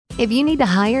If you need to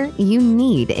hire, you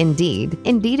need Indeed.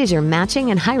 Indeed is your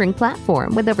matching and hiring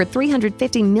platform with over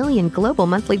 350 million global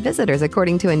monthly visitors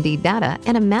according to Indeed data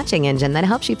and a matching engine that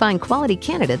helps you find quality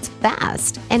candidates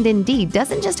fast. And Indeed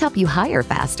doesn't just help you hire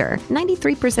faster.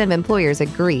 93% of employers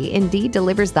agree Indeed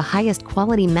delivers the highest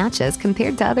quality matches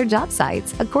compared to other job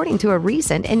sites, according to a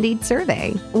recent Indeed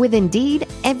survey. With Indeed,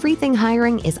 everything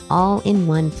hiring is all in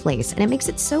one place, and it makes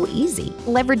it so easy.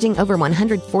 Leveraging over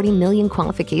 140 million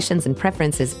qualifications and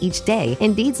preferences each day,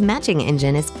 Indeed's matching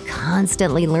engine is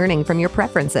constantly learning from your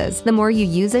preferences. The more you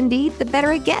use Indeed, the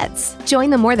better it gets. Join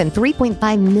the more than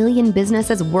 3.5 million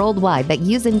businesses worldwide that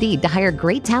use Indeed to hire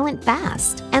great talent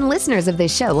fast. And listeners of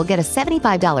this show will get a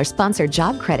 $75 sponsored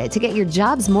job credit to get your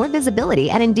jobs more visibility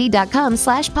at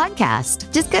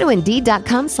Indeed.com/podcast. Just go to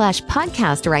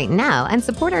Indeed.com/podcast right now and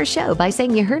support our show by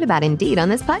saying you heard about Indeed on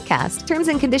this podcast. Terms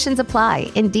and conditions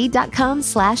apply.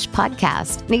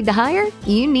 Indeed.com/podcast. Need to hire?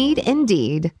 You need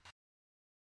Indeed.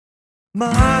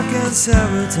 Mark and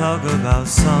Sarah talk about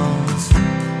songs.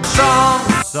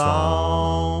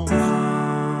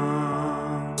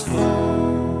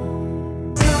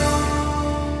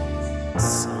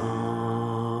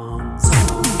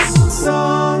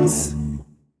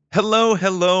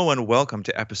 Hello, and welcome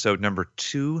to episode number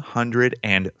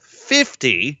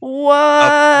 250.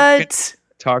 What?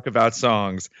 Talk About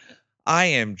Songs. I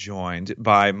am joined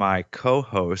by my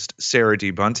co-host, Sarah D.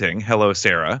 Bunting. Hello,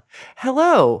 Sarah.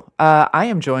 Hello. I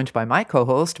am joined by my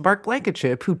co-host, Mark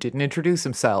Blankenship, who didn't introduce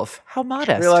himself. How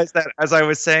modest. I realized that as I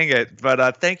was saying it,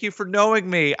 but thank you for knowing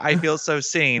me. I feel so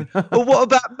seen. But what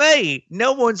about me?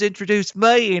 No one's introduced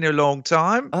me in a long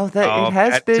time. It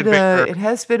has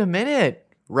been a minute.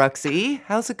 Ruxy,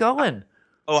 how's it going?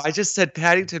 Oh, I just said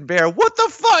Paddington Bear. What the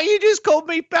fuck? You just called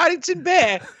me Paddington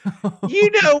Bear.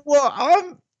 You know what?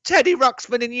 I'm Teddy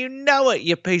Ruxpin, and you know it,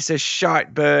 you piece of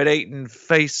shite bird-eating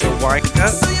face of wanker.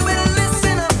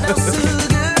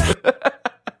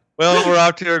 Well, we're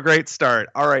off to a great start.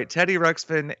 All right, Teddy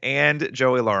Ruxpin and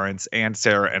Joey Lawrence and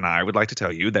Sarah and I would like to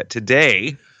tell you that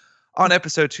today, on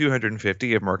episode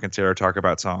 250 of Mark and Sarah Talk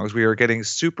About Songs, we are getting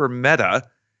super meta,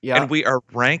 and we are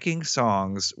ranking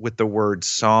songs with the word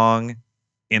song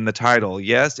in the title.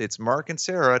 Yes, it's Mark and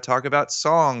Sarah Talk About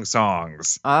songs.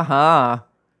 Uh-huh.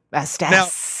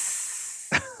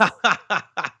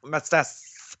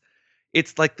 Mustas.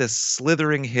 It's like the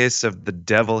slithering hiss of the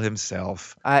devil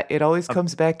himself. It always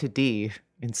comes back to D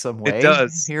in some way. It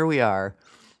does. Here we are.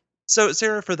 So,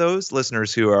 Sarah, for those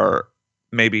listeners who are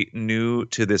maybe new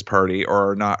to this party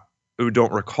or not, who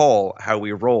don't recall how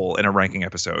we roll in a ranking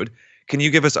episode, can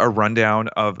you give us a rundown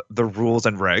of the rules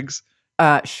and regs?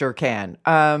 Sure can.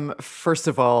 First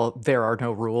of all, there are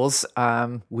no rules.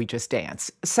 We just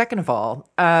dance. Second of all,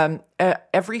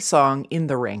 every song in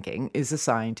the ranking is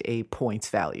assigned a points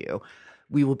value.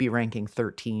 We will be ranking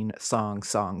 13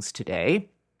 songs today.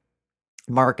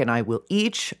 Mark and I will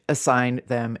each assign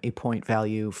them a point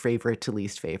value, favorite to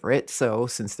least favorite. So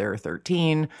since there are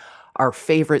 13, our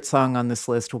favorite song on this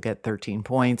list will get 13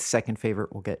 points. Second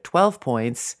favorite will get 12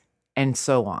 points, and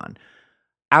so on.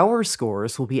 Our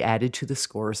scores will be added to the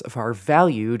scores of our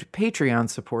valued Patreon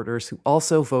supporters who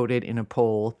also voted in a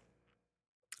poll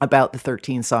about the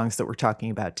 13 songs that we're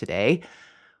talking about today.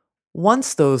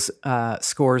 Once those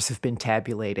scores have been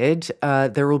tabulated,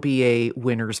 there will be a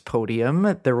winner's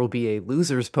podium, there will be a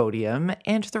loser's podium,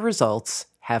 and the results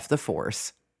have the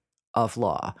force of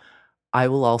law. I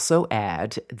will also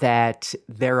add that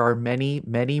there are many,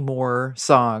 many more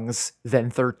songs than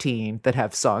 13 that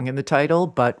have song in the title,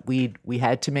 but we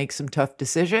had to make some tough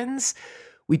decisions.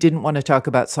 We didn't want to talk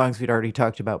about songs we'd already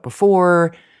talked about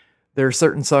before. There are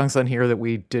certain songs on here that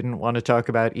we didn't want to talk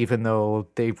about, even though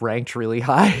they've ranked really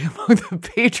high among the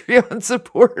Patreon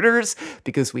supporters,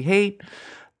 because we hate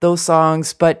those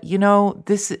songs. But, you know,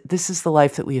 this is the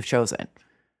life that we have chosen.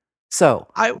 So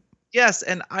Yes,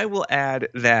 and I will add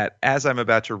that as I'm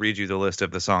about to read you the list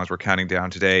of the songs we're counting down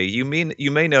today, you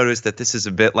may notice that this is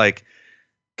a bit like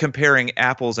comparing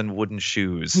apples and wooden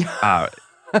shoes.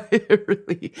 It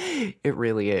really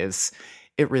is.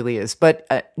 It really is. But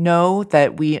know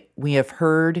that we have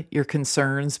heard your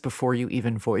concerns before you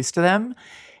even voiced them,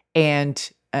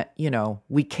 and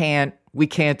we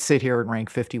can't sit here and rank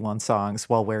 51 songs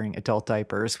while wearing adult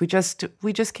diapers. We just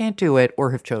can't do it,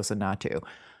 or have chosen not to.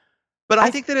 But I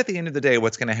think that at the end of the day,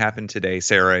 what's going to happen today,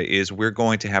 Sarah, is we're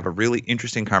going to have a really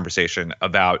interesting conversation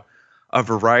about a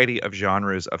variety of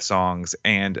genres of songs,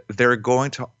 and they're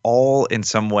going to all in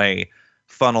some way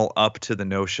funnel up to the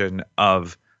notion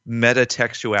of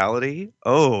metatextuality.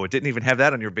 Oh, didn't even have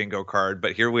that on your bingo card,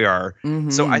 but here we are.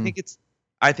 Mm-hmm. So I think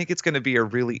it's going to be a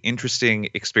really interesting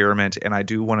experiment, and I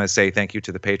do want to say thank you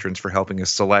to the patrons for helping us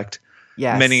select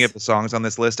many of the songs on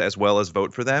this list as well as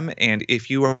vote for them. And if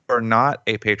you are not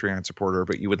a Patreon supporter,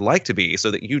 but you would like to be,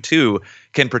 so that you too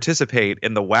can participate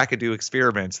in the wackadoo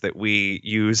experiments that we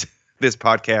use this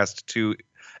podcast to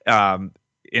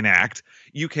enact,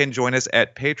 you can join us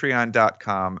at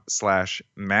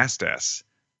patreon.com/mastas.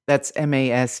 That's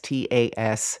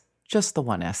MASTAS, just the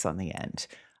one S on the end.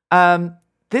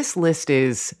 This list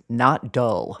is not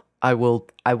dull. I will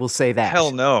say that.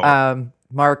 Hell no.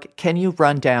 Mark, can you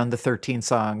run down the 13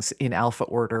 songs in alpha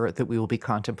order that we will be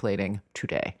contemplating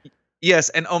today? Yes,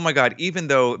 and oh my God, even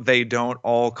though they don't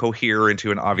all cohere into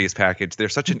an obvious package, they're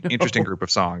such an interesting group of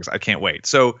songs. I can't wait.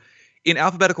 So in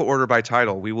alphabetical order by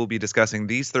title, we will be discussing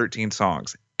these 13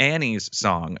 songs. Annie's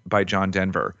Song by John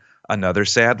Denver. Another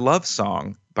Sad Love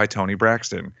Song by Toni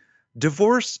Braxton.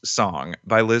 Divorce Song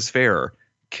by Liz Phair.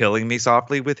 Killing Me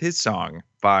Softly with His Song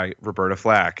by Roberta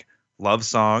Flack. Love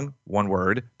Song, one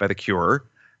word, by The Cure.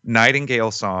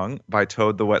 Nightingale Song by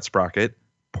Toad the Wet Sprocket.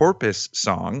 Porpoise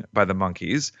Song by The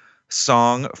Monkees.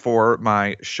 Song for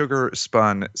My Sugar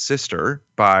Spun Sister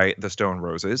by The Stone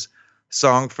Roses.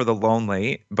 Song for the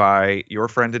Lonely by your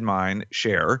friend and mine,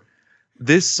 Cher.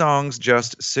 This Song's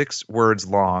Just 6 Words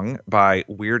Long by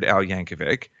Weird Al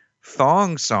Yankovic.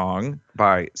 Thong Song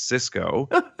by Sisqó.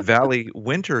 Valley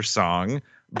Winter Song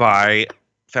by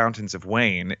Fountains of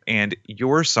Wayne, and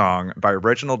Your Song by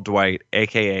Reginald Dwight,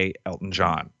 a.k.a. Elton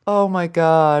John. Oh my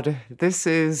God. This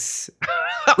is...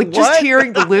 like, just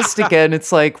hearing the list again,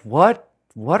 it's like, what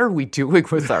are we doing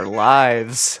with our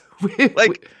lives?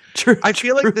 I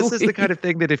feel like this is the kind of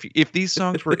thing that if these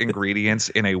songs were ingredients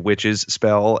in a witch's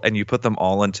spell and you put them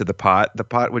all into the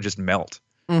pot would just melt.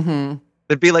 Mm-hmm.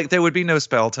 It'd be like there would be no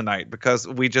spell tonight because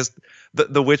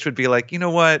the witch would be like, you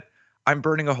know what? I'm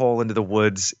burning a hole into the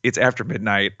woods. It's after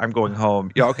midnight. I'm going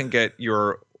home. Y'all can get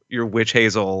your witch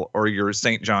hazel or your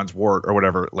St. John's wort or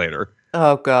whatever later.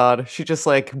 Oh God. She just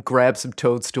like grabs some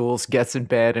toadstools, gets in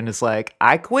bed and is like,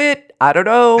 I quit. I don't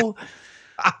know.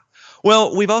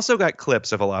 Well, we've also got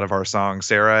clips of a lot of our songs,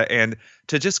 Sarah. And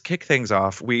to just kick things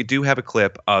off, we do have a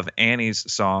clip of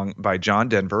Annie's Song by John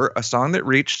Denver, a song that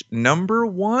reached number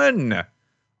 1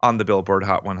 on the Billboard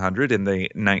Hot 100 in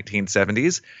the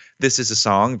 1970s. This is a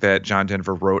song that John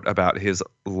Denver wrote about his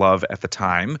love at the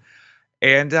time.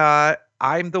 And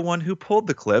I'm the one who pulled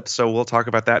the clip, so we'll talk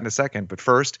about that in a second. But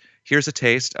first, here's a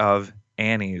taste of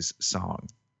Annie's Song.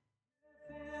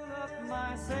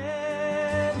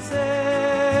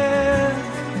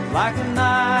 Like a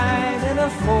night in a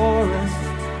forest,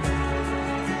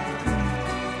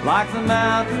 like the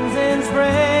mountains in springtime,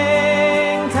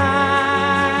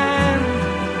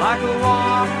 like a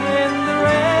walk in the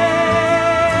rain,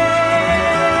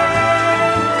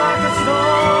 like a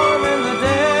storm in the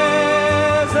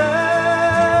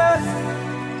desert,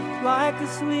 like a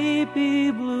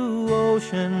sleepy blue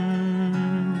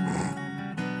ocean.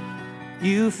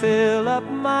 You fill up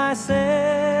my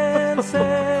senses.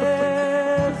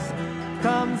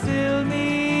 Come fill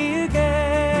me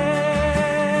again.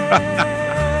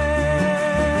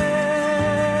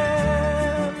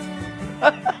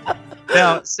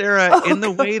 Now, Sarah, in the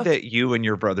way that you and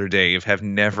your brother Dave have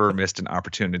never missed an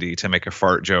opportunity to make a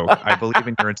fart joke, I believe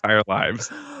in your entire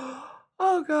lives.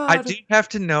 Oh, God. I do have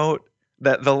to note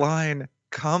that the line,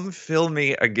 come fill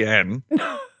me again,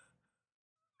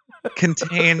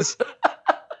 contains,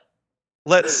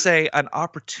 let's say, an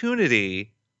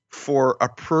opportunity for a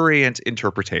prurient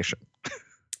interpretation.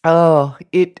 Oh,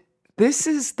 this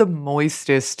is the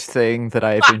moistest thing that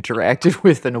I've interacted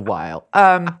with in a while.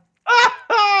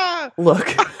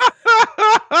 Look,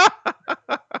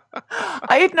 I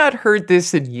had not heard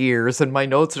this in years, and my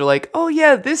notes are like, oh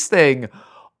yeah, this thing.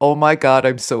 Oh my God,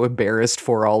 I'm so embarrassed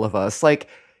for all of us. Like,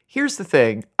 here's the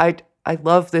thing. I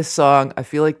love this song. I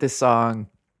feel like this song,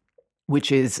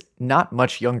 which is not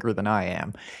much younger than I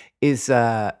am, is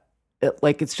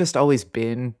it's just always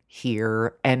been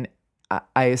here, and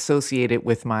I associate it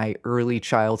with my early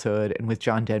childhood and with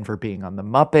John Denver being on the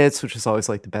Muppets, which is always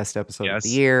like the best episode of the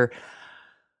year.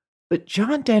 But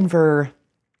John Denver,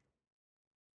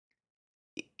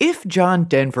 if John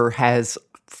Denver has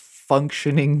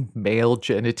functioning male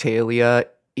genitalia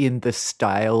in the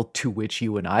style to which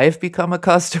you and I have become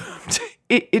accustomed,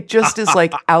 it just is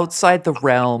like outside the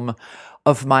realm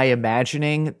of my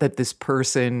imagining that this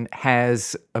person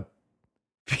has a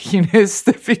penis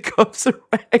that becomes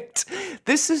erect.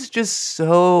 This is just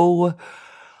so...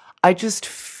 I just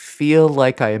feel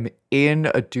like I am in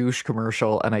a douche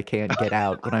commercial and I can't get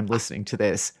out when I'm listening to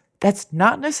this. That's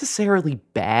not necessarily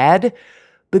bad,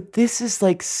 but this is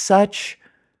like such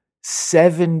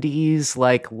 70s,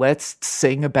 like, let's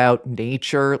sing about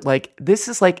nature. Like, this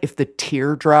is like if the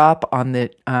teardrop on the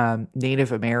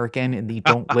Native American in the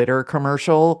Don't Litter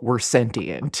commercial were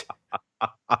sentient.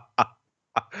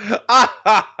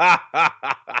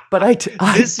 But I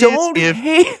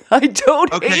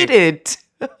don't hate it.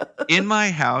 In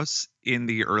my house in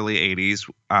the early 80s,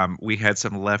 we had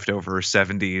some leftover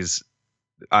 70s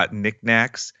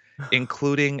knickknacks,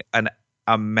 including a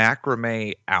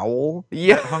macrame owl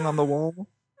that hung on the wall.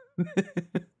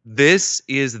 This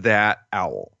is that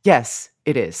owl. Yes,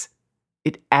 it is.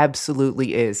 It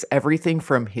absolutely is. Everything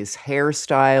from his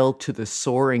hairstyle to the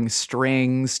soaring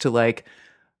strings to like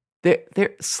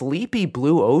they're sleepy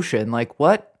blue ocean. Like,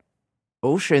 what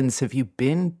oceans have you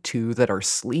been to that are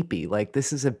sleepy? Like,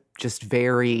 this is just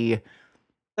very...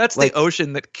 That's like, the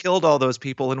ocean that killed all those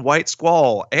people in White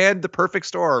Squall and The Perfect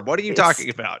Storm. What are you talking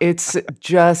about? It's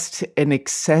just an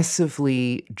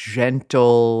excessively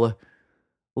gentle,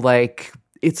 like,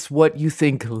 it's what you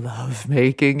think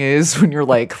lovemaking is when you're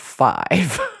like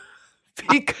 5.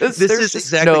 Because this is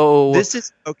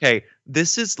exactly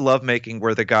this is lovemaking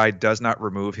where the guy does not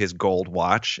remove his gold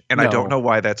watch, and I don't know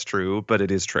why that's true, but it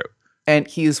is true. And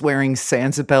he is wearing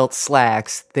Sansabelt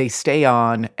slacks. They stay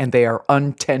on and they are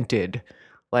untented.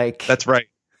 Like, that's right.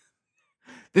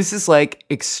 This is like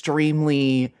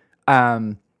extremely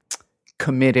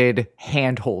committed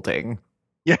hand holding.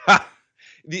 Yeah.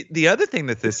 The other thing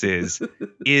that this is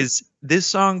this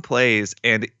song plays,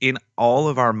 and in all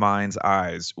of our mind's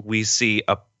eyes, we see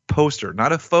a poster,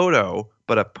 not a photo,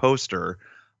 but a poster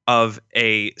of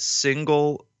a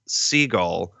single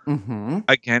seagull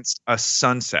against a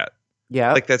sunset.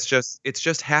 Yeah. Like, it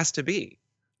just has to be.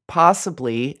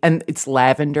 Possibly. And it's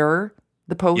lavender,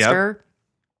 the poster. Yep.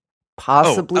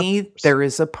 Possibly there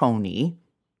is a pony.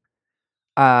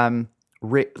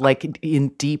 Like in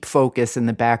deep focus in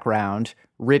the background,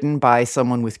 ridden by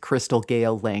someone with Crystal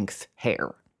Gale length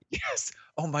hair. Yes.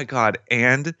 Oh my God.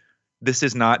 And this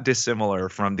is not dissimilar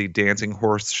from the dancing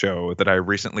horse show that I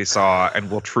recently saw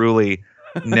and will truly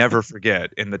never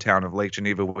forget in the town of Lake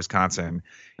Geneva, Wisconsin,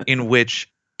 in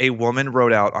which a woman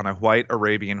rode out on a white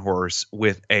Arabian horse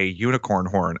with a unicorn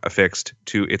horn affixed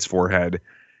to its forehead.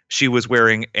 She was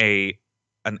wearing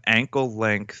an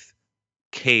ankle-length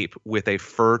cape with a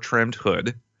fur-trimmed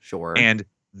hood. Sure. And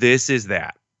this is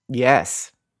that.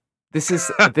 Yes. This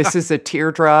is a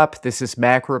teardrop. This is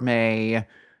macrame.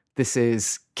 This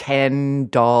is Ken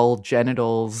doll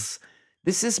genitals.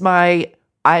 This is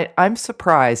I'm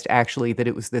surprised, actually, that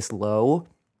it was this low.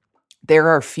 There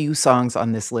are a few songs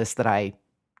on this list that I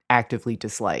actively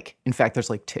dislike. In fact, there's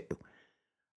like 2.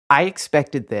 I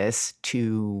expected this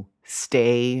to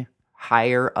stay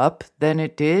higher up than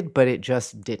it did, but it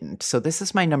just didn't. So this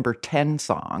is my number 10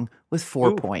 song with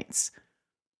 4 points.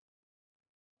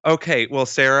 Okay, well,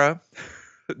 Sarah,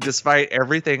 despite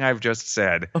everything I've just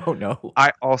said, oh no,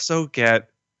 I also get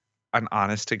an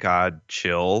honest to God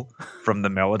chill from the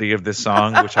melody of this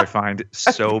song, which I find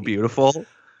so beautiful.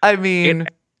 I mean,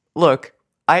 look,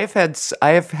 I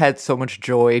have had so much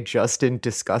joy just in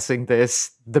discussing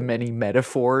this, the many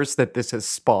metaphors that this has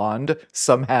spawned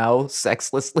somehow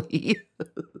sexlessly.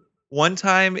 One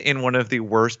time in one of the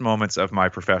worst moments of my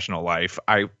professional life,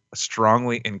 I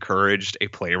strongly encouraged a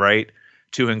playwright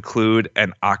to include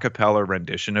an a cappella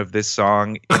rendition of this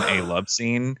song in a love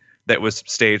scene that was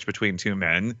staged between 2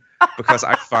 men, because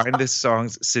I find this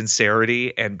song's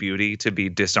sincerity and beauty to be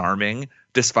disarming,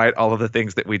 despite all of the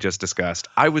things that we just discussed.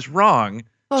 I was wrong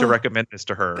to recommend this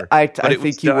to her. I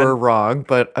think you were wrong,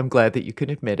 but I'm glad that you can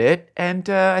admit it. And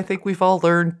I think we've all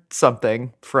learned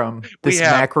something from this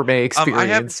macrame experience. I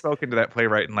haven't spoken to that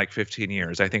playwright in like 15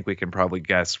 years. I think we can probably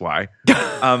guess why.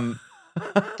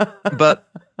 But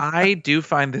I do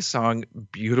find this song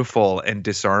beautiful and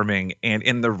disarming and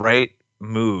in the right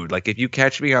mood. Like, if you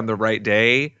catch me on the right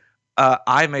day,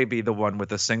 I may be the one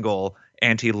with a single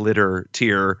anti-litter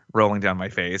tear rolling down my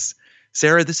face.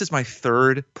 Sarah, this is my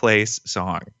 3rd place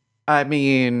song. I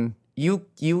mean, you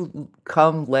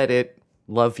come let it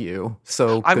love you.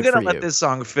 So I'm going to let this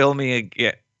song fill me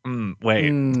again.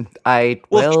 Wait.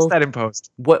 We'll fix that in post.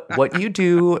 What you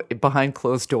do behind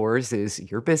closed doors is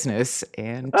your business,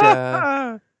 and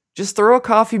just throw a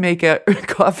coffee maker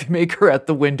at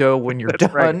the window when you're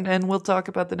done, right. And we'll talk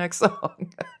about the next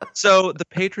song. So the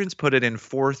patrons put it in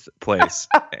 4th place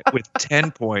with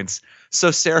 10 points. So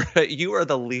Sarah, you are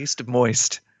the least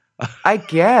moist. I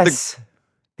guess.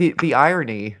 The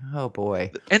irony. Oh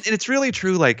boy. And it's really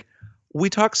true. Like, we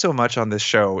talk so much on this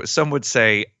show, some would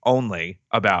say only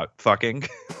about fucking.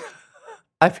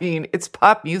 I mean, it's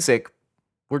pop music.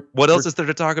 What else is there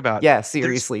to talk about? Yeah,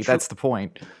 seriously, that's the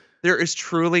point. There is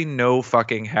truly no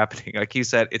fucking happening. Like you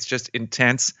said, it's just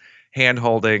intense hand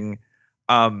holding.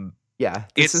 Yeah,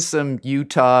 this is some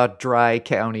Utah dry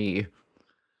county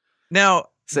now,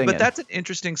 singing. But that's an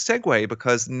interesting segue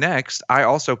because next I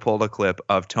also pulled a clip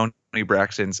of Toni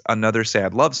Braxton's Another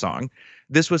Sad Love Song.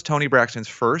 This was Toni Braxton's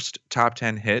first top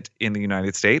 10 hit in the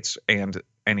United States and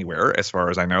anywhere, as far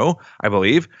as I know, I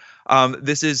believe.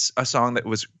 This is a song that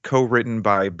was co-written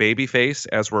by Babyface,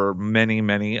 as were many,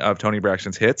 many of Toni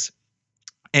Braxton's hits.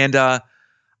 And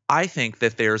I think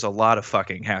that there's a lot of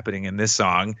fucking happening in this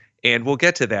song, and we'll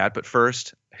get to that. But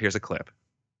first, here's a clip.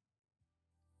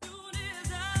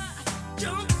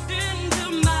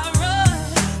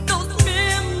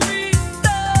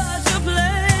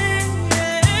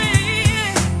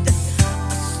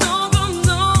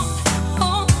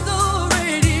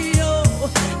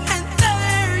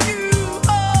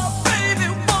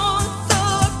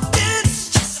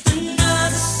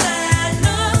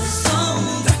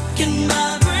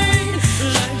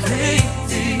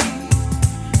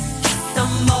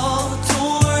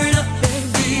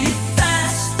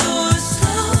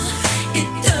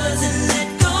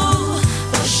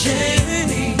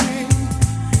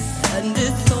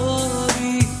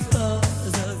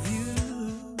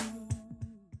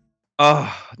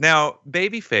 Oh, now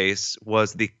Babyface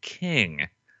was the king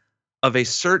of a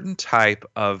certain type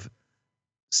of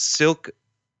silk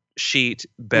sheet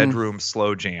bedroom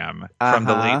slow jam from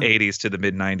the late 80s to the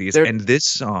mid 90s. And this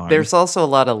song, there's also a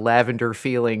lot of lavender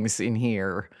feelings in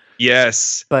here.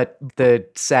 Yes. But the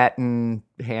satin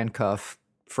handcuff,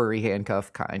 furry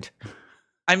handcuff kind.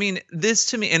 I mean, this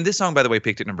to me, and this song, by the way,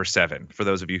 peaked at number 7, for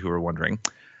those of you who are wondering.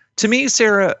 To me,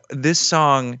 Sarah, this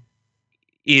song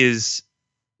is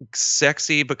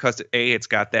sexy because it's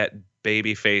got that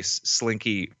Babyface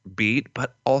slinky beat,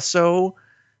 but also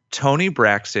Toni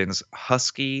Braxton's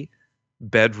husky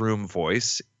bedroom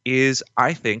voice is,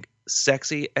 I think,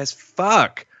 sexy as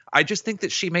fuck. I just think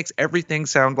that she makes everything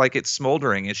sound like it's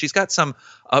smoldering, and she's got some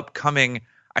upcoming,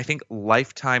 I think,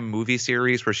 Lifetime movie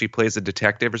series where she plays a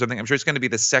detective or something. I'm sure it's going to be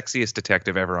the sexiest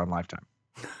detective ever on Lifetime.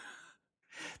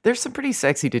 There's some pretty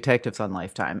sexy detectives on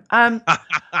Lifetime.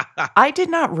 I did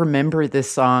not remember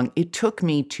this song. It took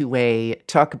me to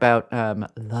talk about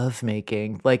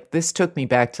lovemaking. Like, this took me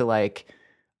back to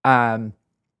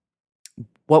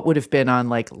what would have been on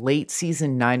late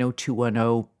season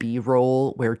 90210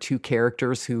 B-roll, where two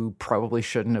characters who probably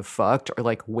shouldn't have fucked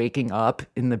are waking up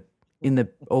in the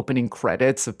opening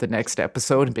credits of the next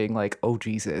episode and being like, oh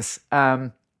Jesus.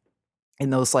 In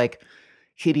those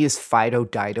hideous Fido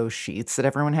Dido sheets that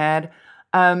everyone had.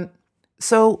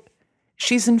 So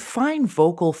she's in fine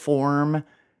vocal form,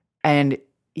 and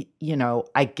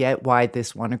I get why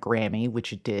this won a Grammy,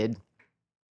 which it did.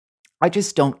 I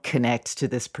just don't connect to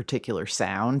this particular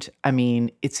sound. I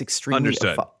mean, it's extremely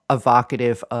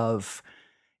evocative of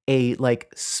a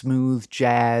smooth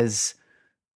jazz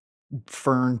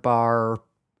fern bar.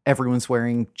 Everyone's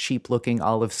wearing cheap looking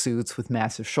olive suits with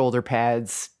massive shoulder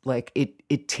pads.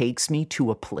 It takes me to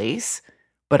a place,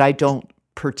 but I don't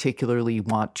particularly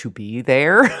want to be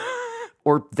there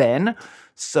or then.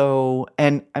 So,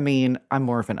 and I mean, I'm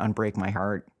more of an unbreak my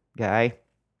heart guy.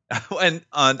 And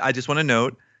I just want to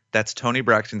note, that's Toni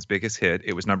Braxton's biggest hit.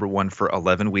 It was number 1 for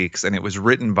 11 weeks, and it was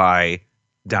written by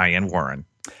Diane Warren.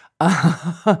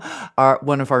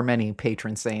 One of our many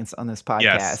patron saints on this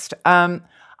podcast. Yes.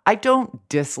 I don't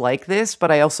dislike this, but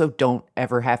I also don't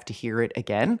ever have to hear it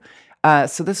again.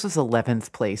 So this was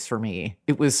 11th place for me.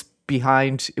 It was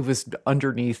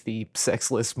underneath the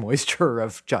sexless moisture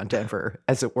of John Denver,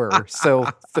 as it were. So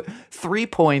 3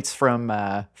 points from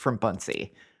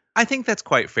Bunsey. I think that's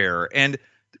quite fair. And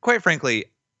quite frankly,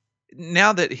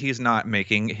 now that he's not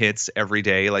making hits every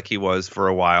day like he was for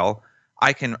a while,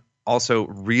 I can also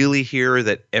really hear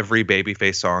that every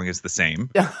Babyface song is the same.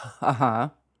 Uh-huh.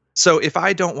 So if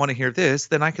I don't want to hear this,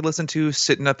 then I could listen to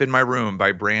Sitting Up in My Room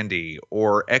by Brandy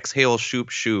or Exhale Shoop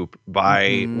Shoop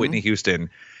by Whitney Houston.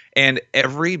 And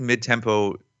every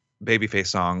mid-tempo Babyface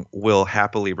song will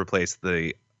happily replace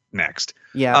the next.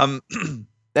 Yeah.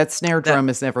 That snare drum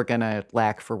is never going to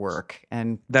lack for work.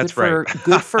 And that's right.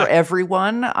 Good for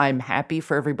everyone. I'm happy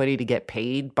for everybody to get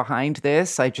paid behind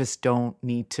this. I just don't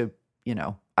need to,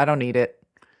 I don't need it.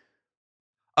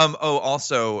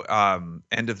 Also,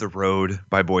 End of the Road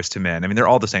by Boyz II Men. I mean, they're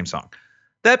all the same song.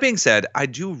 That being said, I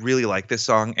do really like this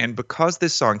song. And because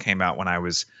this song came out when I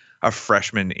was a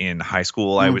freshman in high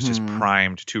school, I was just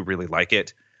primed to really like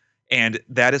it. And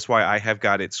that is why I have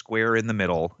got it square in the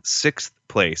middle, 6th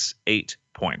place, 8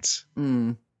 points.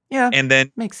 Yeah. And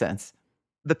then makes sense.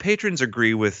 The patrons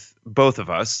agree with both of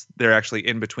us. They're actually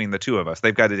in between the two of us.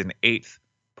 They've got it in 8th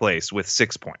place with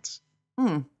 6 points.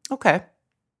 Okay.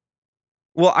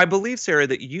 Well, I believe, Sarah,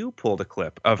 that you pulled a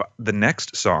clip of the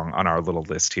next song on our little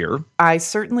list here. I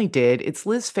certainly did. It's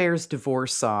Liz Phair's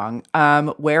divorce song.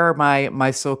 Where are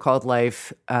my so-called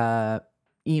life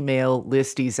email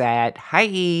listies at?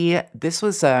 Hi. This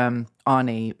was on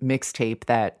a mixtape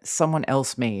that someone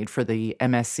else made for the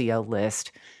MSCL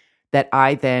list that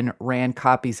I then ran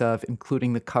copies of,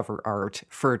 including the cover art,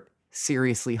 for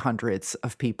seriously hundreds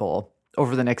of people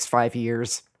over the next 5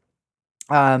 years.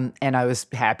 And I was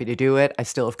happy to do it. I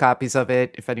still have copies of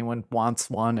it. If anyone wants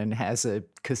one and has a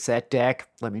cassette deck,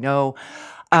 let me know.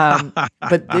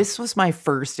 But this was my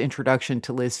first introduction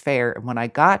to Liz Phair. And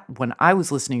when I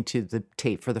was listening to the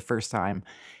tape for the first time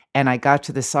and I got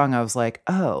to this song, I was like,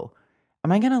 oh,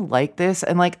 am I going to like this?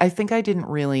 And I think I didn't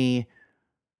really,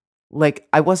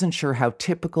 I wasn't sure how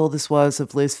typical this was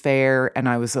of Liz Phair, and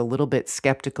I was a little bit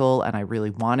skeptical, and I really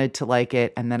wanted to like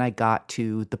it. And then I got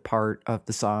to the part of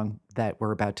the song that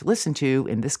we're about to listen to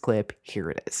in this clip. Here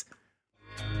it is.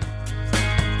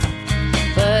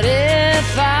 But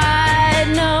if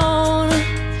I'd known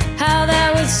how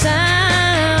that would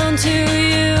sound to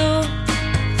you,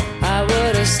 I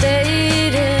would have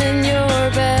stayed in your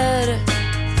bed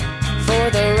for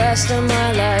the rest of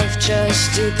my life,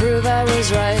 just to prove I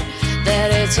was right,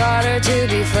 that it's harder to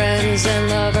be friends than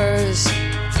lovers,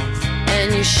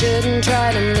 and you shouldn't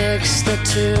try to mix the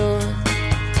two.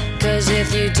 'Cause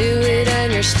if you do it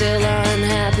and you're still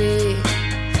unhappy,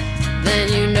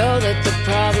 then you know that the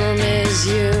problem is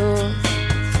you.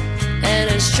 And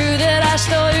it's true that I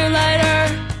stole your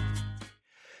lighter.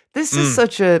 This is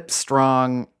such a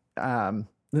strong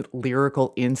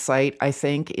lyrical insight, I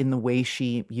think, in the way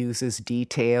she uses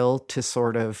detail to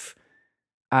sort of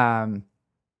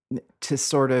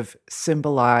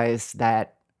symbolize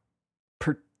that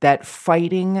that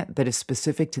fighting that is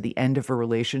specific to the end of a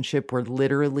relationship, where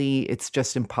literally it's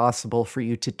just impossible for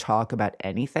you to talk about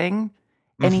anything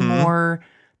anymore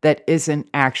that isn't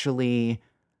actually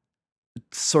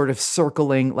sort of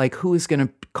circling, who is going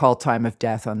to call time of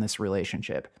death on this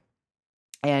relationship.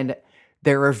 And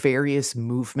there are various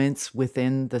movements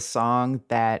within the song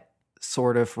that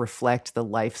sort of reflect the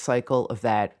life cycle of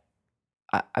that,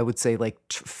 I would say,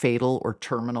 fatal or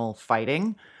terminal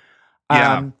fighting.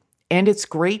 Yeah. And it's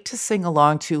great to sing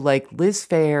along to. Liz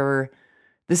Phair,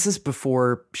 this is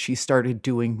before she started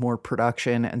doing more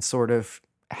production and sort of,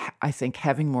 I think,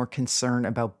 having more concern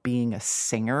about being a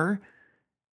singer.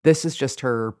 This is just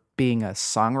her being a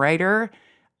songwriter.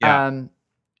 Yeah.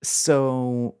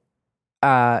 So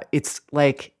it's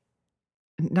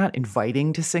not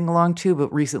inviting to sing along to,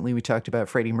 but recently we talked about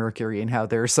Freddie Mercury and how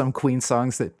there are some Queen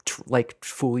songs that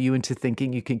fool you into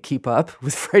thinking you can keep up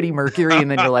with Freddie Mercury, and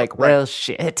then you're like, well,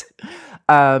 shit.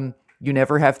 You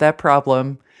never have that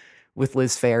problem with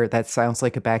Liz Phair. That sounds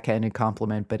like a backhanded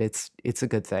compliment, but it's a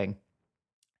good thing.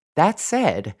 That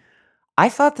said, I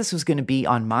thought this was going to be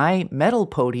on my metal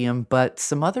podium, but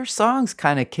some other songs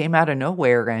kind of came out of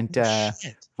nowhere and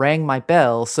rang my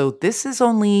bell. So this is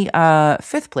only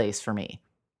 5th place for me.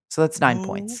 So that's 9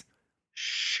 points.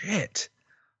 Shit.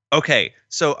 Okay,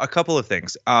 so a couple of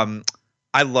things.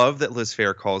 I love that Liz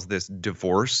Phair calls this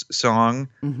divorce song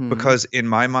because in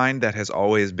my mind that has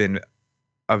always been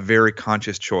a very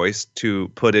conscious choice to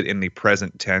put it in the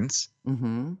present tense.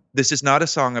 This is not a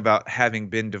song about having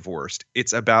been divorced.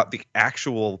 It's about the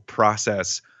actual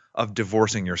process of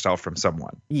divorcing yourself from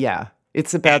someone. Yeah.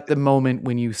 It's about the moment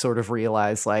when you sort of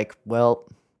realize, well,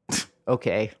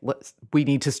 okay, we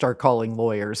need to start calling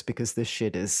lawyers because this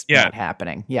shit is not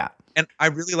happening. Yeah. And I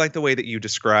really like the way that you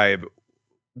describe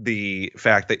the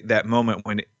fact that that moment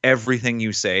when everything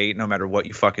you say, no matter what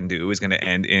you fucking do, is going to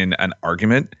end in an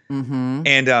argument.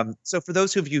 And so for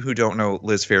those of you who don't know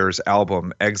Liz Phair's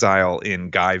album, Exile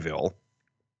in Guyville,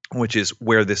 which is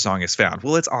where this song is found.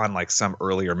 Well, it's on some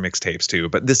earlier mixtapes too,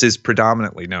 but this is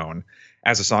predominantly known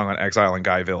as a song on Exile in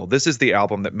Guyville. This is the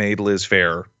album that made Liz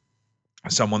Phair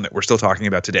someone that we're still talking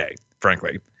about today,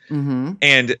 frankly.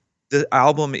 And the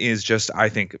album is just, I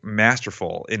think,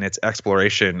 masterful in its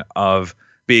exploration of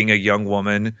being a young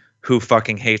woman who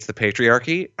fucking hates the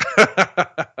patriarchy.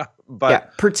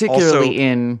 But particularly also,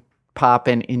 in pop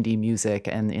and indie music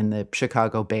and in the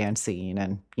Chicago band scene.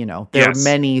 And, there are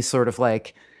many sort of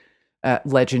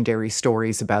legendary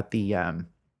stories about the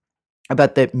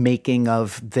making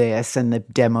of this and the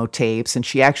demo tapes. And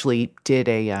she actually did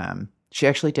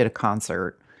a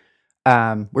concert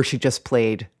where she just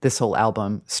played this whole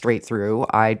album straight through.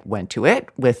 I went to it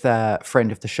with a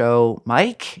friend of the show,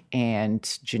 Mike, and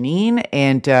Janine,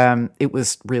 and it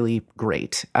was really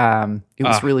great. It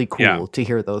was really cool to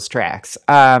hear those tracks.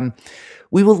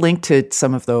 We will link to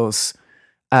some of those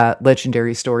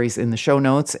legendary stories in the show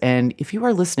notes. And if you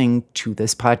are listening to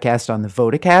this podcast on the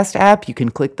Vodacast app, you can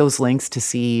click those links to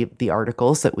see the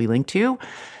articles that we link to.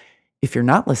 If you're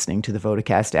not listening to the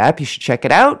Vodacast app, you should check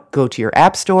it out. Go to your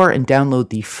app store and download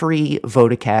the free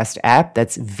Vodacast app.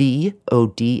 That's VODACAST.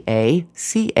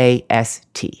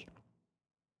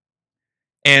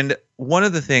 And one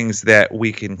of the things that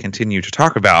we can continue to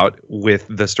talk about with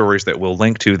the stories that we'll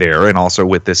link to there and also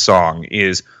with this song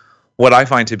is what I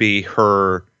find to be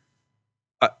her.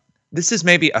 This is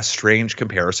maybe a strange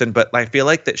comparison, but I feel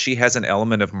like that she has an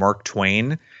element of Mark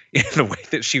Twain in the way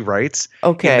that she writes.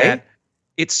 Okay.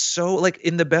 It's so like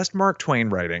in the best Mark Twain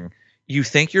writing, you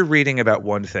think you're reading about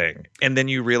one thing and then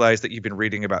you realize that you've been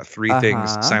reading about three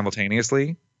things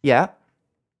simultaneously. Yeah.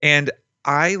 And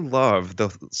I love the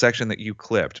section that you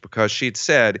clipped because she'd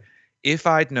said, if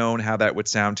I'd known how that would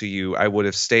sound to you, I would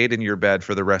have stayed in your bed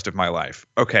for the rest of my life.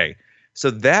 Okay. So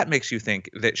that makes you think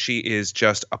that she is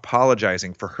just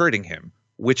apologizing for hurting him,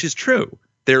 which is true.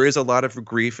 There is a lot of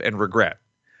grief and regret.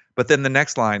 But then the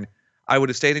next line, I would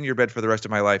have stayed in your bed for the rest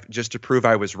of my life just to prove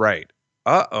I was right.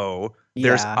 Uh-oh.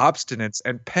 There's obstinance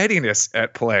and pettiness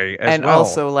at play as well. And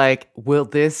also, like,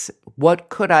 what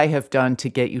could I have done to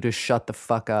get you to shut the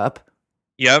fuck up?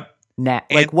 Yep.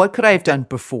 Like, what could I have done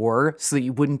before so that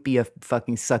you wouldn't be a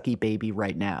fucking sucky baby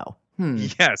right now?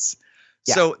 Yes.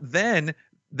 Yeah. So then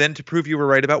to prove you were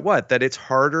right about what? That it's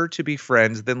harder to be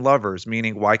friends than lovers,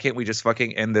 meaning why can't we just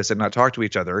fucking end this and not talk to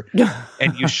each other?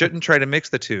 And you shouldn't try to mix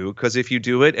the two, because if you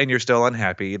do it and you're still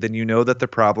unhappy, then you know that the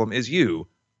problem is you.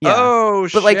 Yeah. Oh,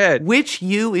 but shit. Like, which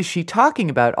you is she talking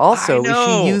about also? I Is know.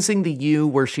 she using the you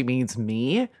where she means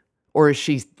me? Or is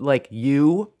she like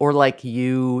you? Or like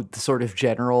you, the sort of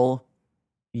general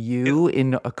you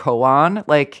in a koan?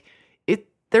 Like,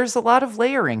 there's a lot of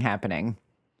layering happening.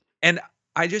 And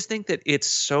I just think that it's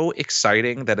so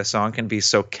exciting that a song can be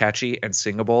so catchy and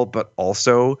singable, but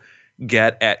also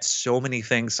get at so many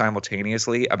things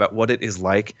simultaneously about what it is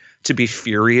like to be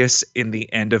furious in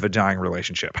the end of a dying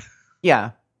relationship.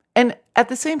 Yeah. And at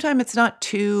the same time, it's not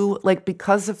too, like,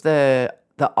 because of the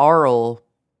aural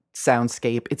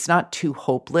soundscape, it's not too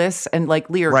hopeless. And like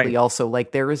lyrically also,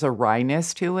 like, there is a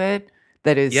wryness to it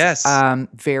that is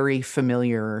very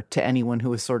familiar to anyone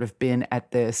who has sort of been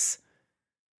at this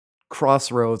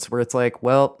crossroads where it's like,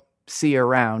 well, see you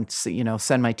around,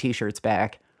 send my t-shirts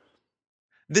back.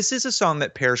 This is a song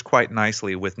that pairs quite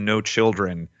nicely with No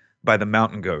Children by the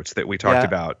Mountain Goats that we talked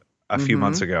about a few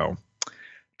months ago.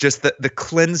 Just the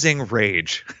cleansing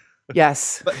rage.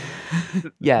 Yes.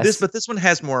 Yes. But this one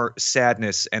has more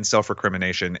sadness and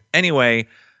self-recrimination. Anyway,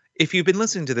 if you've been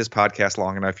listening to this podcast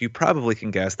long enough, you probably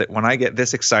can guess that when I get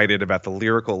this excited about the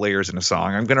lyrical layers in a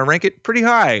song, I'm going to rank it pretty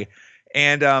high.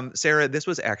 And Sarah, this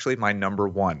was actually my number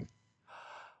one.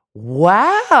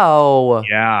 Wow.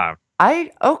 Yeah.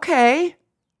 Okay.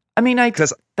 I mean,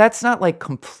 that's not like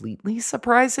completely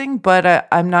surprising, but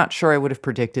I'm not sure I would have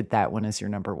predicted that one as your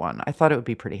number one. I thought it would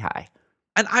be pretty high.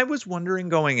 And I was wondering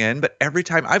going in, but every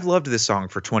time I've loved this song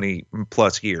for 20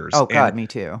 plus years. Oh God, me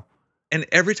too. And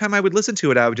every time I would listen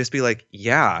to it, I would just be like,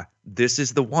 yeah, this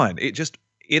is the one. It just,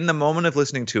 in the moment of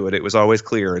listening to it, it was always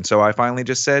clear. And so I finally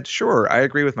just said, sure, I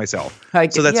agree with myself.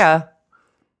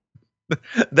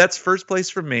 That's first place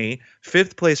from me,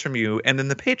 fifth place from you. And then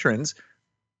the patrons,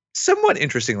 somewhat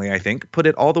interestingly, I think, put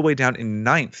it all the way down in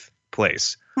ninth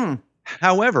place.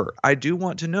 However, I do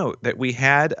want to note that we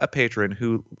had a patron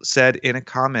who said in a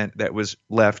comment that was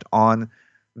left on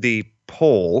the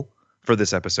poll for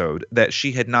this episode that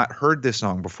she had not heard this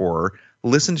song before,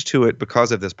 listened to it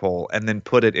because of this poll, and then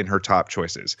put it in her top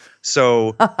choices.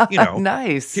 So,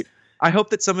 nice. I hope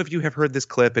that some of you have heard this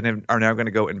clip and are now going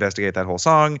to go investigate that whole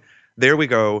song. There we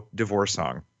go. Divorce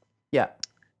song. Yeah.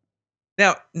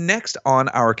 Now, next on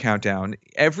our countdown,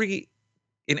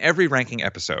 in every ranking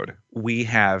episode, we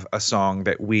have a song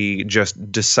that we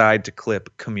just decide to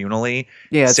clip communally.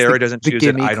 Yeah, Sarah doesn't choose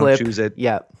it. I don't choose it.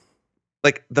 Yeah.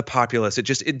 Like the populace,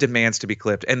 it demands to be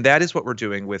clipped. And that is what we're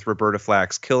doing with Roberta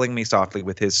Flack's Killing Me Softly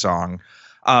with his song.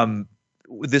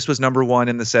 This was number one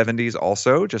in the 70s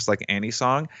also, just like Annie's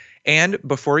song. And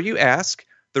before you ask,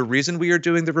 the reason we are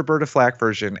doing the Roberta Flack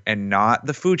version and not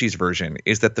the Fugees version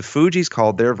is that the Fugees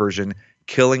called their version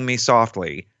Killing Me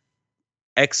Softly,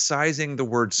 excising the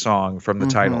word song from the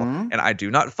title. And I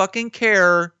do not fucking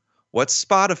care what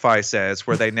Spotify says,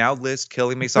 where they now list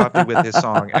Killing Me Softly with his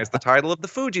song as the title of the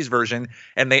Fugees version,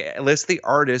 and they list the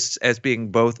artists as being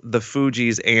both the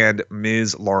Fugees and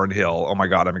Ms. Lauryn Hill. Oh my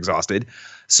God, I'm exhausted.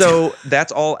 So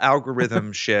that's all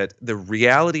algorithm shit. The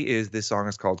reality is this song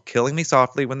is called Killing Me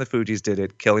Softly when the Fugees did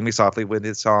it, Killing Me Softly with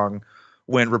his song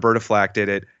when Roberta Flack did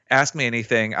it, Ask me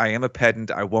anything. I am a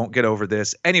pedant. I won't get over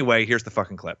this. Anyway, here's the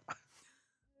fucking clip.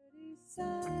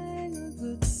 Sang a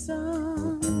good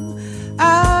song.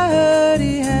 I heard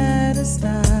he had a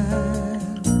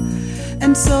style,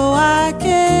 and so I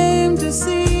came to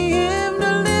see him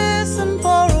to listen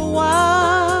for a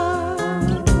while.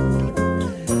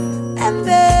 And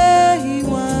there he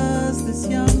was, this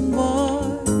young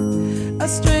boy, a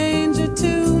stranger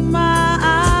to my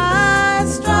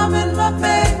eyes, strumming my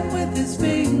faith with his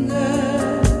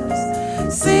fingers,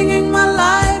 singing my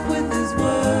life with his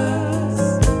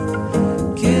words,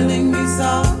 killing me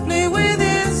softly with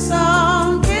his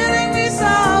song, killing me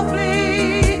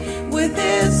softly with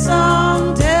his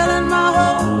song, telling my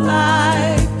whole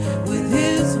life with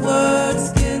his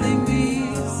words, killing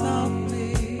me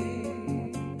softly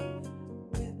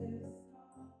with his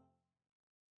song.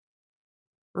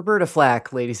 Roberta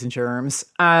Flack, ladies and germs.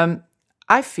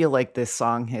 I feel like this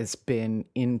song has been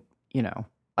in,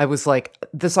 I was like,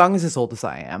 the song is as old as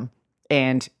I am,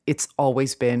 and it's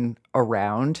always been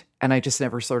around, and I just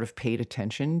never sort of paid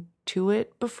attention to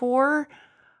it before.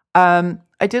 I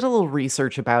did a little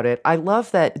research about it. I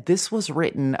love that this was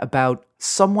written about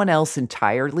someone else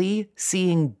entirely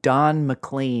seeing Don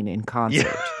McLean in concert.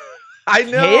 Yeah, I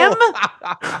know.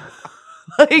 Him?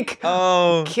 Like,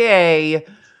 Oh, okay.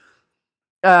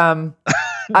 Don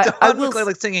I will McLean,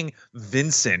 like singing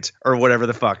Vincent or whatever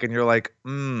the fuck, and you're like,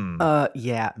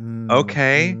 yeah.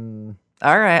 Okay.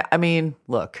 All right. I mean,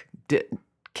 look,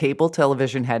 cable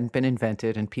television hadn't been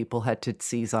invented and people had to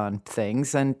seize on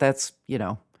things. And that's,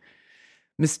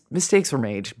 mistakes were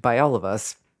made by all of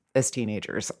us as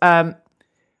teenagers.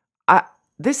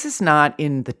 This is not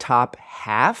in the top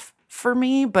half for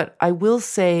me, but I will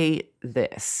say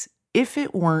this. If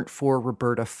it weren't for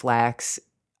Roberta Flack's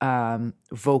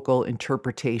vocal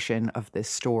interpretation of this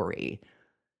story,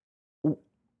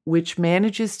 which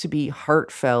manages to be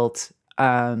heartfelt,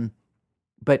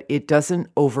 but it doesn't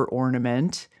over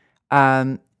ornament,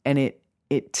 and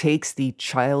it takes the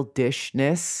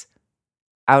childishness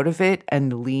out of it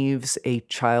and leaves a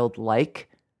childlike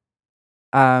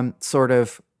sort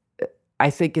of. I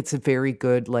think it's a very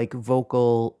good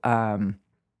vocal.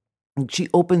 She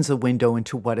opens a window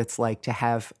into what it's like to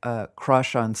have a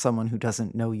crush on someone who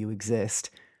doesn't know you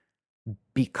exist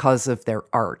because of their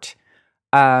art.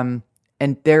 And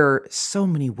there are so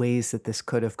many ways that this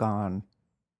could have gone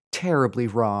terribly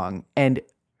wrong. And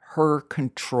her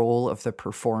control of the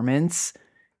performance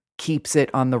keeps it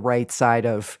on the right side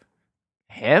of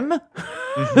him.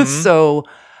 Mhm. So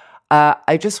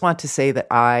I just want to say that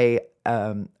I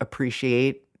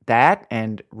appreciate that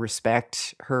and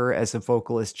respect her as a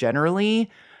vocalist generally.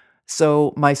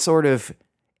 So my sort of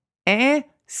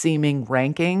seeming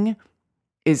ranking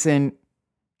isn't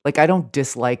I don't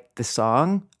dislike the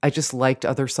song. I just liked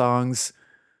other songs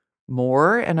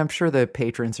more, and I'm sure the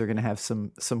patrons are going to have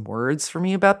some words for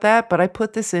me about that, but I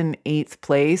put this in 8th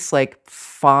place,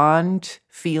 fond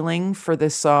feeling for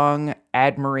this song,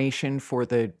 admiration for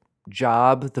the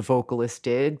job the vocalist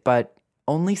did, but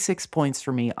only 6 points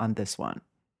for me on this one.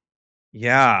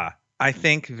 Yeah, I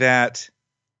think that,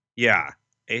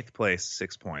 8th place,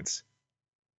 6 points.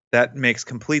 That makes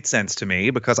complete sense to me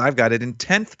because I've got it in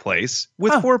 10th place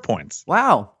with 4 points.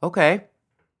 Wow. Okay.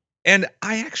 And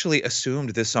I actually assumed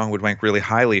this song would rank really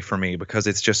highly for me because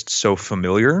it's just so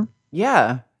familiar.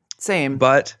 Yeah. Same.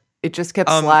 But it just kept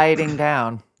sliding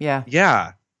down. Yeah.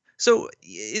 yeah. So,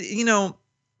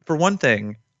 for one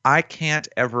thing, I can't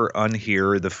ever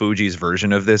unhear the Fugees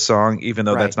version of this song, even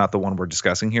though that's Right. not the one we're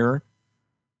discussing here.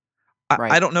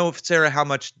 Right. I don't know if, Sarah, how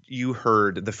much you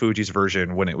heard the Fugees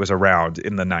version when it was around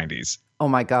in the 90s. Oh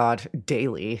my God.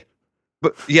 Daily.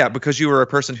 But yeah, because you were a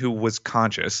person who was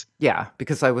conscious. Yeah.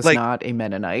 Because I was Like- not a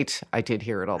Mennonite. I did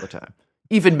hear it all the time.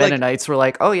 Even Mennonites were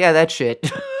like, oh yeah, that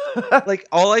shit. Like,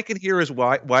 all I can hear is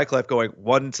Wyclef going,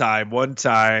 one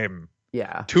time,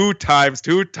 Yeah. 2 times.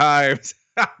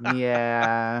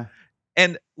 Yeah.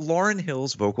 And Lauryn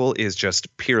Hill's vocal is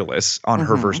just peerless on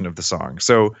her Mhm. version of the song.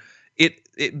 So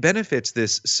it benefits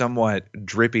this somewhat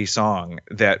drippy song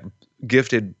that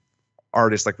gifted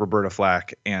artists like Roberta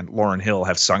Flack and Lauryn Hill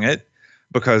have sung it,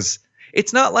 because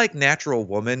it's not like Natural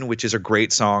Woman, which is a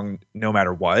great song no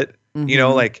matter what.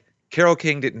 Mhm. Like Carole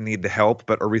King didn't need the help,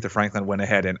 but Aretha Franklin went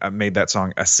ahead and made that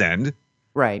song ascend.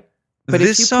 Right. But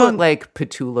This if you song- put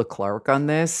Petula Clark on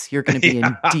this, you're going to be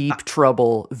in deep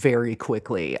trouble very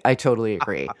quickly. I totally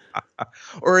agree.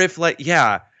 Or if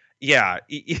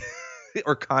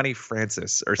or Connie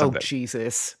Francis or Oh, something.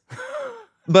 Jesus.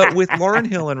 But with Lauryn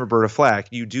Hill and Roberta Flack,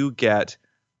 you do get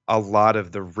a lot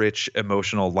of the rich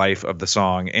emotional life of the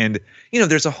song. And,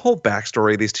 there's a whole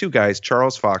backstory. These two guys,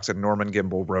 Charles Fox and Norman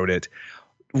Gimbel, wrote it.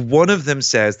 one of them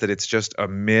says that it's just a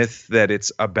myth, that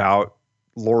it's about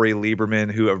Lori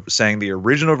Lieberman, who sang the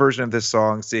original version of this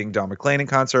song, seeing Don McLean in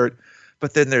concert.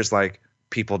 But then there's like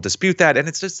people dispute that. And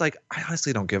it's just like, I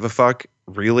honestly don't give a fuck,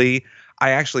 really. I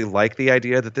actually like the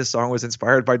idea that this song was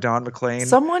inspired by Don McLean.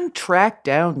 Someone tracked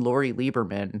down Lori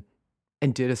Lieberman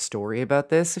and did a story about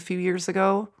this a few years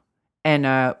ago.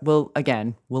 And we'll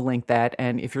link that.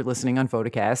 And if you're listening on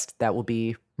Vodacast, that will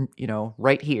be,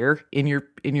 right here in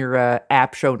your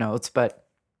app show notes. But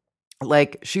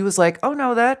like, she was like, oh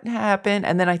no, that happened.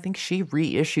 And then I think she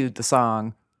reissued the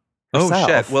song herself. Oh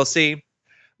shit. Well, see,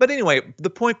 but anyway, the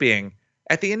point being,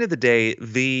 at the end of the day,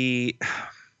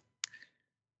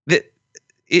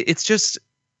 it's just,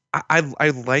 I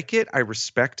like it. I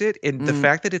respect it. And the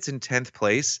fact that it's in 10th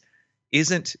place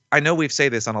isn't, I know we've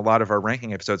said this on a lot of our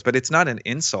ranking episodes, but it's not an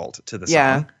insult to the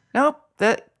song. Nope.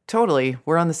 That totally.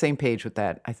 We're on the same page with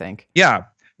that, I think. Yeah.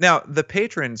 Now, the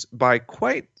patrons, by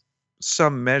quite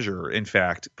some measure, in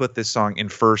fact, put this song in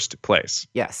first place.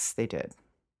 Yes, they did.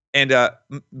 And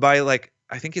by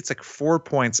I think it's like 4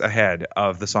 points ahead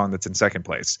of the song that's in second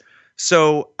place.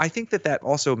 So I think that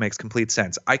also makes complete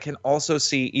sense. I can also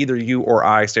see either you or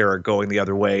I, Sarah, going the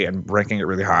other way and ranking it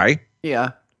really high.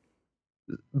 Yeah.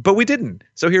 But we didn't.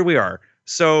 So here we are.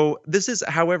 So this is,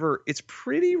 however, it's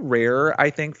pretty rare, I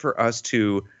think, for us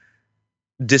to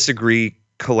disagree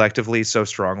collectively so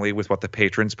strongly with what the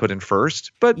patrons put in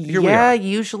first. But here we are. Yeah,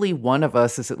 usually one of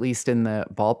us is at least in the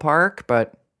ballpark,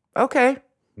 but okay.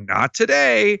 Not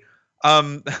today.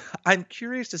 I'm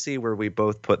curious to see where we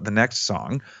both put the next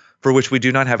song, for which we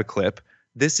do not have a clip.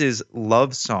 This is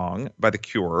Love Song by The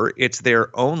Cure. It's their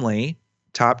only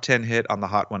top 10 hit on the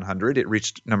Hot 100. It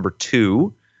reached number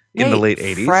 2 in the late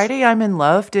 80s. Friday I'm in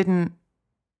Love didn't...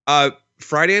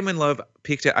 Friday I'm in Love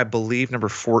peaked at, I believe, number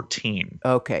 14.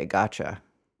 Okay, gotcha.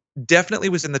 Definitely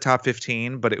was in the top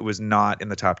 15, but it was not in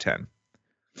the top 10.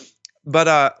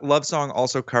 But Love Song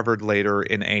also covered later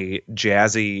in a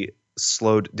jazzy,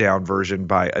 slowed down version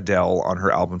by Adele on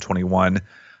her album 21.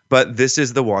 But this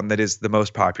is the one that is the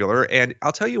most popular. And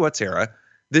I'll tell you what, Sarah,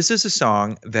 this is a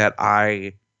song that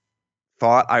I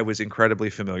thought I was incredibly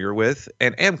familiar with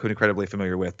and am incredibly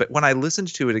familiar with. But when I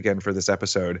listened to it again for this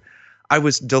episode, I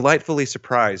was delightfully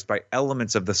surprised by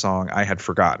elements of the song I had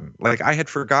forgotten. Like, I had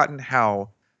forgotten how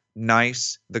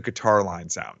nice the guitar line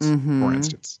sounds, for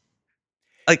instance.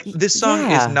 Like, this song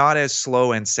is not as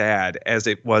slow and sad as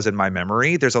it was in my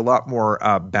memory. There's a lot more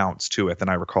bounce to it than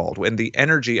I recalled. And the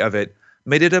energy of it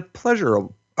made it a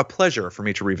pleasure for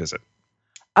me to revisit.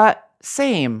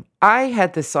 Same. I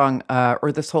had this song,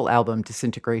 or this whole album,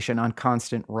 Disintegration, on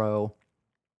constant row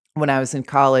when I was in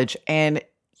college. And,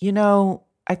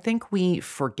 I think we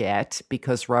forget,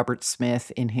 because Robert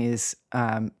Smith, in his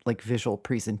visual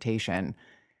presentation,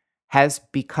 has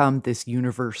become this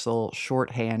universal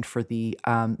shorthand for the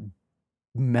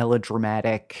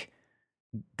melodramatic,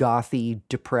 gothy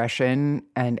depression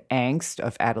and angst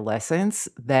of adolescence,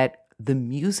 that the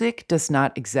music does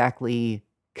not exactly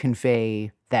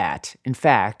convey that. In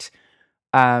fact,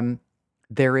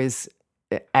 there is,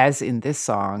 as in this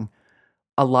song,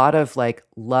 a lot of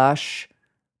lush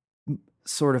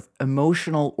sort of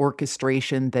emotional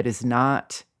orchestration that is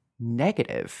not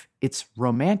negative. It's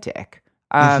romantic.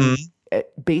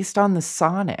 Based on the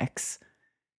sonics,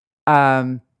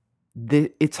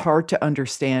 it's hard to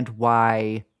understand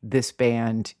why this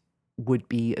band would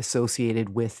be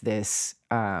associated with this,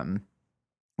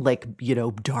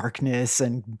 darkness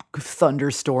and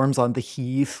thunderstorms on the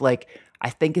heath. I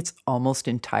think it's almost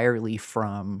entirely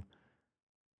from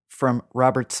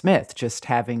Robert Smith just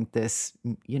having this,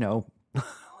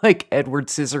 Edward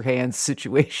Scissorhands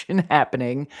situation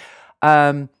happening.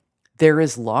 There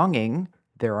is longing.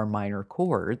 There are minor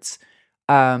chords,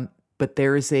 but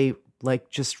there is a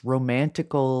just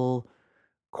romantical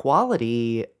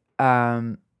quality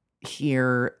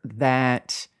here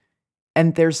that,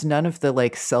 and there's none of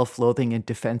the self-loathing and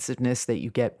defensiveness that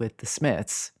you get with the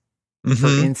Smiths. For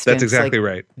instance, that's exactly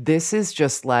right. This is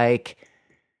just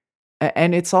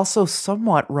and it's also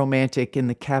somewhat romantic in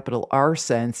the capital R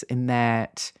sense, in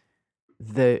that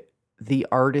the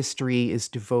artistry is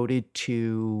devoted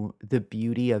to the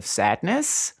beauty of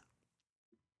sadness.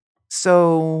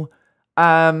 So,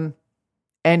 and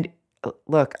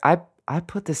look, I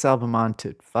put this album on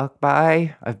to fuck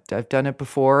by. I've done it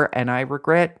before, and I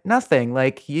regret nothing.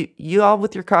 You all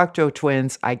with your Cocteau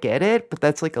Twins, I get it, but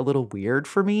that's a little weird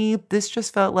for me. This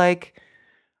just felt all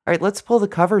right, let's pull the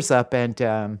covers up and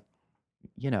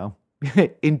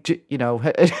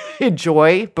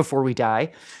enjoy before we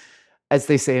die, as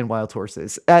they say in Wild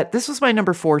Horses. This was my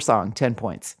number 4 song, 10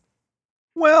 points.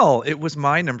 Well, it was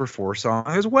my number 4 song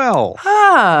as well.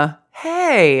 Huh.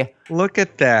 Hey, Look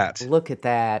at that. look at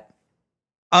that.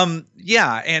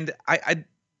 Yeah, and I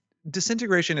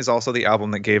Disintegration is also the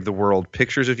album that gave the world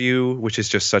Pictures of You, which is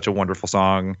just such a wonderful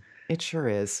song. It sure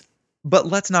is. But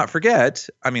let's not forget,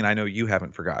 I mean, I know you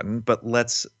haven't forgotten, but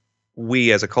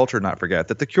we as a culture not forget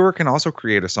that The Cure can also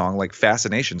create a song like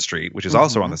Fascination Street, which is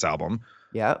also on this album,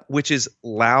 Yep. which is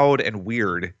loud and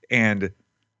weird, and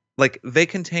like they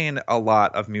contain a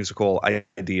lot of musical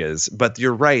ideas, but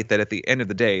you're right that at the end of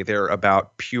the day they're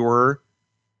about pure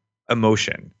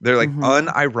emotion. They're like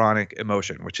unironic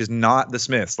emotion, which is not the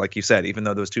Smiths, like you said, even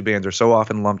though those two bands are so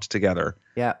often lumped together.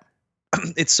 Yeah.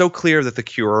 It's so clear that the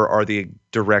Cure are the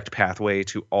direct pathway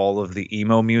to all of the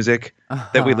emo music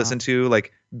that we listen to.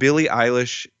 Like Billie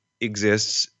Eilish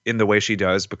exists in the way she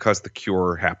does because the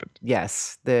Cure happened.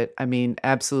 Yes, I mean,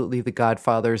 absolutely the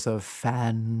godfathers of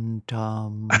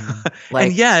Phantom.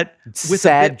 And yet, with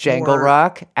sad a bit jangle more,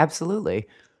 rock. Absolutely.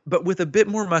 but with a bit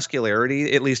more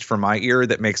muscularity, at least for my ear,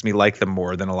 that makes me like them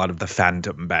more than a lot of the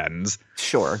Phantom bands.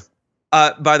 Sure.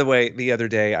 By the way, the other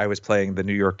day I was playing the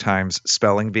New York Times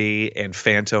spelling bee, and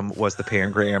Phantom was the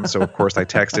pangram. So of course I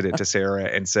texted it to Sarah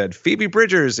and said, Phoebe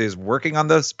Bridgers is working on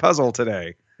this puzzle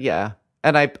today. Yeah.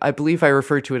 And I believe I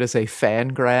referred to it as a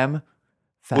fangram.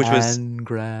 Which was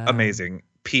Fangram. Amazing.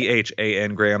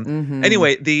 PHAN gram. Mhm.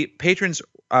 Anyway, the patrons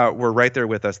were right there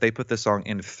with us. They put the song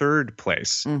in 3rd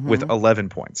place with 11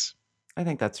 points. I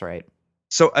think that's right.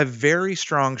 So a very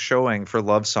strong showing for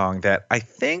Love Song that I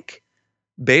think,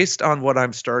 based on what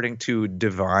I'm starting to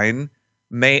divine,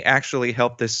 may actually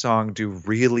help this song do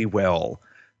really well.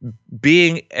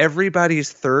 Being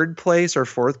everybody's 3rd place or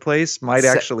 4th place might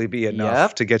actually be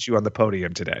enough to get you on the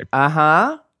podium today.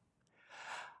 Uh-huh.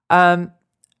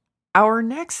 Our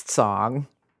next song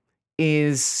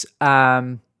is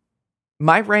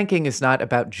my ranking is not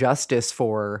about justice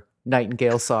for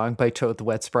Nightingale Song by Toad the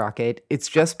Wet Sprocket. It's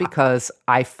just because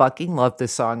I fucking love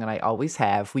this song and I always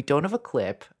have. We don't have a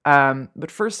clip. But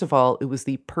first of all, it was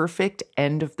the perfect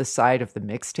end of the side of the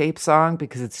mixtape song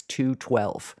because it's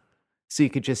 2:12. So you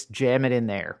could just jam it in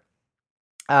there.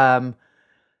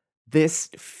 This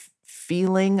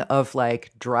feeling of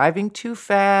like driving too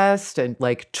fast and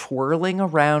like twirling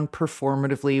around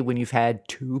performatively when you've had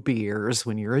 2 beers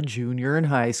when you're a junior in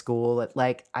high school.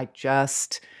 Like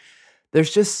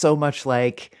there's just so much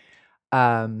like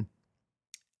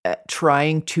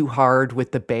trying too hard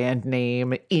with the band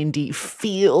name indie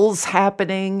feels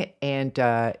happening. And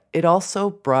it also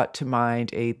brought to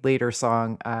mind a later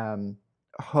song,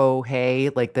 Ho Hey,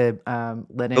 like the Lennon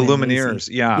The and Lumineers,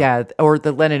 Maisie. yeah. Yeah, or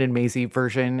the Lennon and Maisie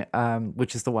version,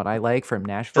 which is the one I like from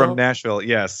Nashville. From Nashville,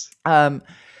 yes. I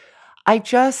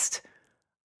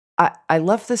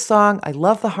love this song. I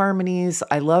love the harmonies.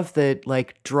 I love the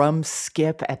like drum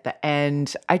skip at the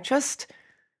end. I just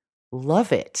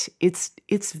love it. It's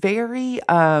very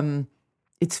of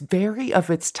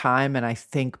its time, and I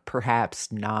think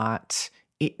perhaps not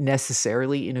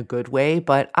necessarily in a good way,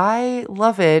 but I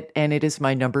love it, and it is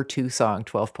my number 2 song,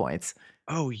 12 points.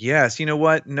 Oh, yes. You know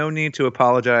what? No need to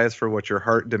apologize for what your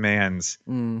heart demands.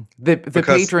 The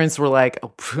Because- patrons were like,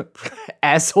 oh,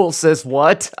 asshole says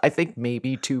what? I think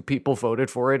maybe 2 people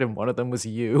voted for it, and one of them was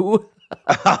you.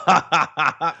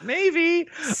 Maybe.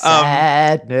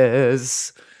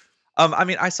 Sadness. I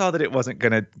mean, I saw that it wasn't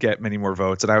going to get many more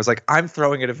votes, and I was like, I'm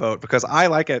throwing it a vote because I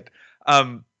like it.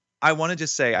 I want to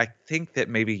just say, I think that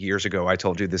maybe years ago I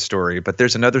told you this story, but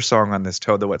there's another song on this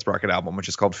Toad the Wet Sprocket album, which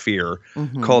is called Fear,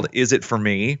 called Is It For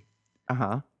Me?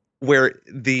 Uh-huh. Where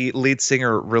the lead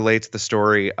singer relates the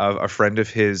story of a friend of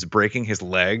his breaking his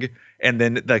leg, and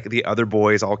then like the other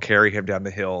boys all carry him down the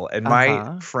hill. And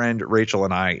my friend Rachel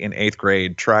and I in 8th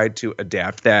grade tried to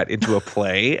adapt that into a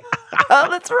play. Oh,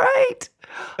 that's right.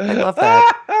 I love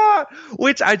that.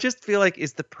 Which I just feel like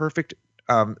is the perfect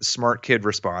smart kid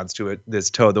response to this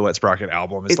Toad the Wet Sprocket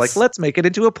album. It's like, let's make it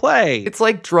into a play. It's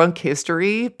like Drunk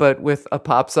History, but with a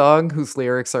pop song whose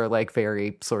lyrics are like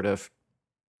very sort of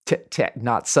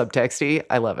not subtexty.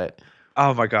 I love it.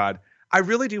 Oh my God. I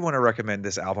really do want to recommend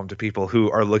this album to people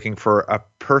who are looking for a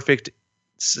perfect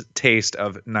taste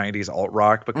of 90s alt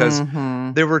rock, because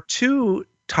there were 2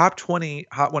 top 20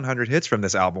 Hot 100 hits from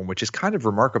this album, which is kind of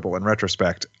remarkable in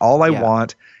retrospect. All I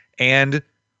Want and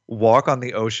Walk on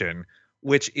the Ocean,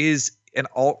 which is an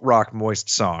alt rock moist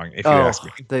song, if you ask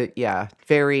me.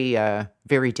 Very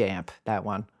very damp, that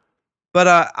one. But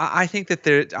I think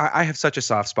that I have such a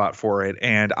soft spot for it,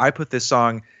 and I put this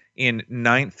song in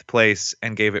 9th place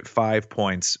and gave it 5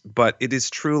 points. But it is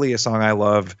truly a song I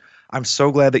love. I'm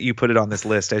so glad that you put it on this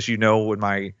list. As you know, when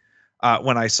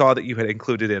I saw that you had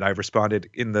included it, I responded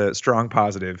in the strong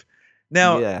positive.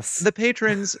 Now, Yes. the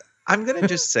patrons, I'm going to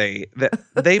just say that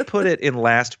they put it in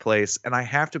last place, and I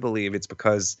have to believe it's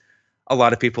because a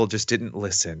lot of people just didn't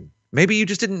listen. Maybe you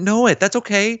just didn't know it. That's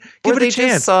okay. Give Or it they a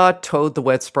chance. just saw Toad the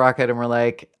Wet Sprocket and were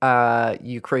like,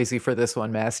 you crazy for this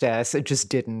one, Mastass. It just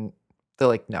didn't. They're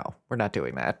like, no, we're not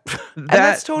doing that. And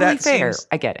that's totally fair.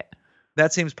 I get it.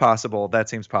 That seems possible.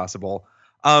 But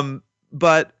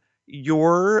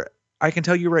I can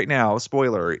tell you right now,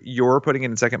 spoiler, you're putting it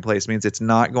in second place means it's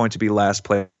not going to be last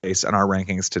place in our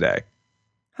rankings today.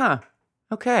 Huh.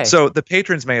 Okay. So the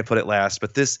patrons may have put it last,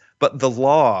 but the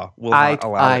law will not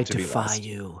allow it to be defy last.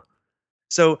 you.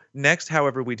 So next,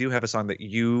 however, we do have a song that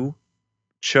you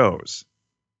chose.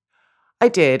 I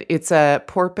did. It's a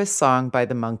Porpoise song by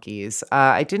the Monkees.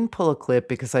 I didn't pull a clip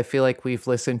because I feel like we've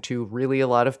listened to really a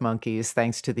lot of Monkees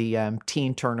thanks to the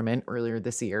teen tournament earlier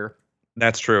this year.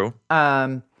 That's true.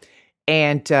 But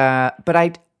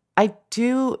I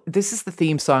do. This is the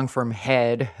theme song from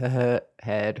Head,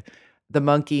 Head, the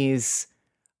Monkees'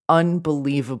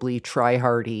 unbelievably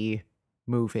try-hardy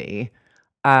movie.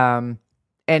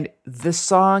 And the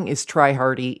song is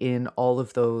try-hardy in all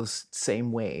of those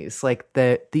same ways. Like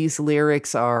these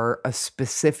lyrics are a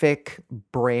specific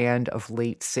brand of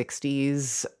late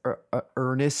 60s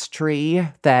earnestry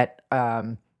that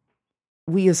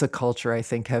we as a culture, I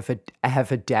think, have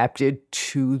adapted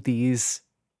to this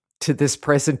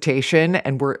presentation,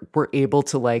 and we're able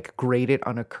to like grade it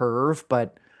on a curve.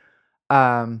 But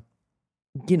this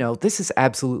is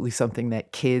absolutely something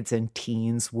that kids and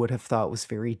teens would have thought was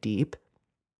very deep.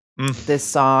 This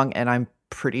song, and I'm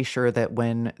pretty sure that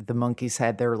when the Monkees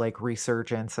had their like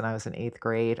resurgence and I was in 8th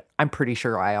grade, I'm pretty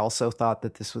sure I also thought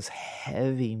that this was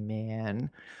heavy,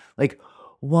 man. Like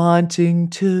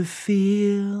wanting to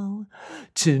feel,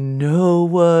 to know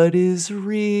what is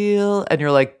real, and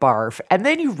you're like, barf. And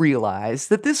then you realize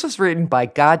that this was written by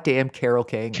goddamn Carole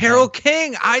King. Carole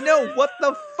King, I know, what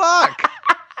the fuck?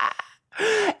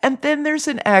 And then there's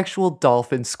an actual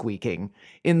dolphin squeaking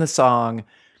in the song.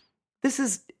 This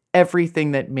is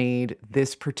everything that made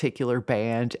this particular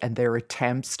band and their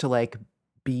attempts to like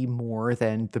be more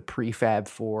than the Prefab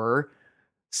Four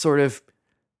sort of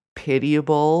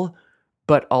pitiable,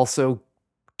 but also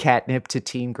catnip to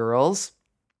teen girls.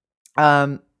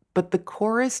 But the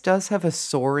chorus does have a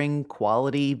soaring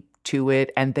quality to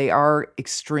it, and they are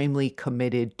extremely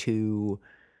committed to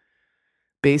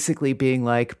basically being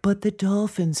like, but the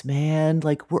dolphins, man,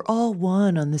 like we're all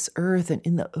one on this earth and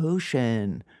in the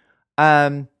ocean.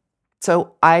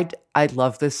 So I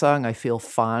love this song. I feel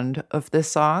fond of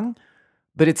this song,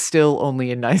 but it's still only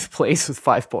in 9th place with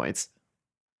 5 points.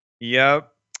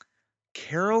 Yep.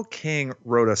 Carole King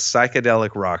wrote a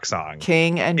psychedelic rock song.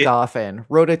 King and Goffin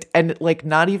wrote it, and like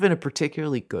not even a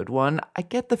particularly good one. I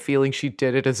get the feeling she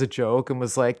did it as a joke and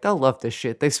was like, they'll love this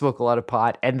shit. They smoke a lot of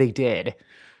pot, and they did.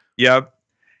 Yep.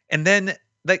 And then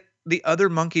like the other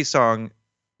Monkey song,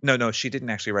 no, she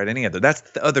didn't actually write any other. That's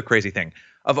the other crazy thing.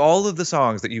 Of all of the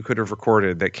songs that you could have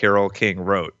recorded that Carole King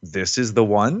wrote, this is the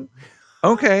one?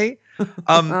 Okay.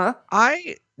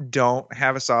 I don't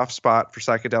have a soft spot for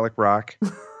psychedelic rock.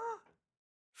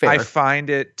 Fair. I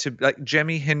find it to like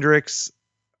Jimi Hendrix.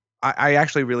 I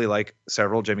actually really like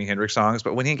several Jimi Hendrix songs,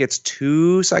 but when he gets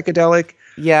too psychedelic,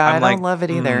 yeah, I'm I don't love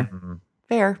it either.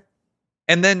 Fair.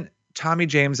 And then Tommy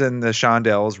James and the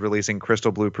Shondells releasing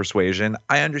Crystal Blue Persuasion.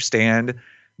 I understand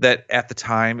that at the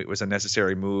time it was a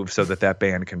necessary move so that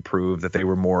band can prove that they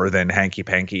were more than hanky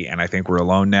panky, and I think we're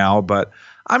alone now, but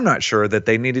I'm not sure that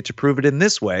they needed to prove it in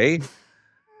this way.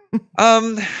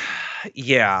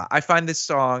 Yeah, I find this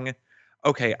song,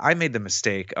 okay, I made the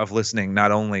mistake of listening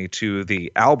not only to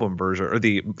the album version or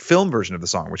the film version of the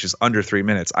song, which is under 3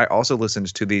 minutes. I also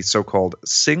listened to the so-called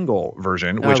single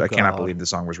version, which I cannot believe the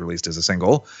song was released as a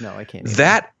single. No, I can't. Either.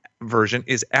 That version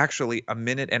is actually a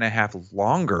minute and a half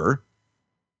longer.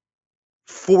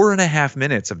 4.5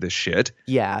 minutes of this shit.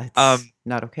 Yeah, it's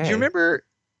not okay.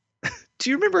 Do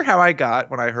you remember how I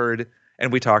got when I heard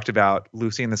and we talked about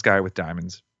Lucy in the Sky with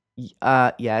Diamonds?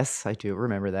 Yes, I do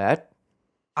remember that.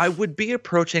 I would be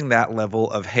approaching that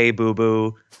level of Hey Boo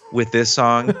Boo with this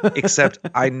song, except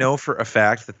I know for a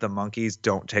fact that the Monkees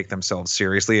don't take themselves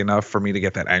seriously enough for me to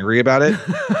get that angry about it.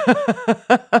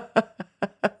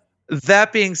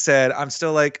 That being said, I'm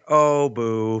still like, oh,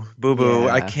 boo, boo,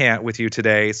 Yeah. I can't with you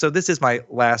today. So this is my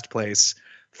last place,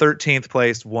 13th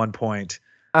place, 1 point.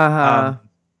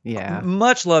 Yeah.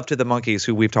 Much love to the Monkees,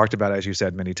 who we've talked about, as you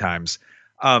said, many times.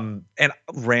 And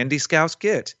Randy Scouse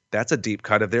Git, that's a deep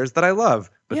cut of theirs that I love,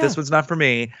 but this one's not for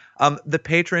me. The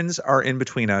patrons are in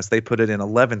between us. They put it in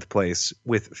 11th place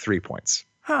with 3 points.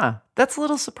 Huh. That's a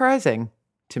little surprising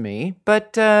to me.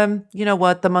 But you know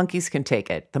what? The Monkees can take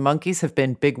it. The Monkees have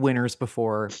been big winners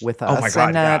before with us, Oh my God,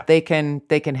 and yeah.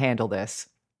 they can handle this.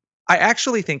 I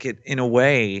actually think it, in a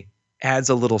way, adds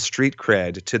a little street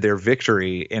cred to their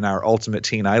victory in our Ultimate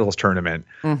Teen Idols tournament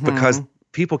because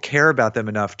people care about them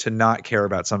enough to not care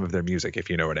about some of their music, if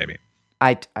you know what I mean.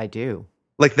 I do.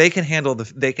 Like they can handle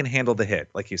the hit,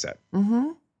 like you said.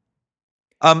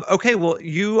 Okay, well,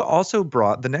 you also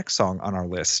brought the next song on our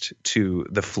list to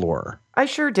the floor. I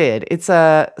sure did. It's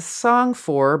a song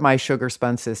for My Sugar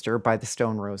Spun Sister by the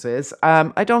Stone Roses.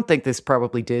 I don't think this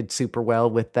probably did super well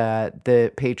with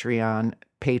the Patreon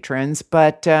patrons,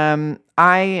 but this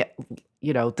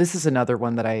is another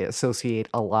one that I associate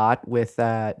a lot with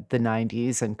the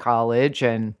 90s and college.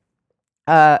 And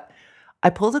I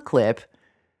pulled a clip.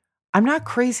 I'm not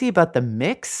crazy about the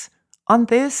mix on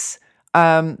this.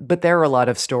 But there are a lot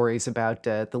of stories about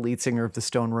the lead singer of the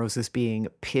Stone Roses being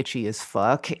pitchy as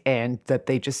fuck and that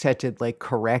they just had to like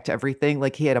correct everything.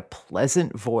 Like he had a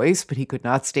pleasant voice, but he could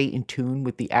not stay in tune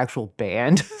with the actual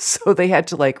band. So they had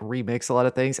to like remix a lot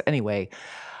of things. Anyway,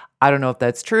 I don't know if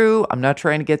that's true. I'm not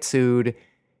trying to get sued.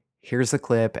 Here's a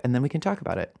clip and then we can talk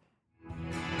about it.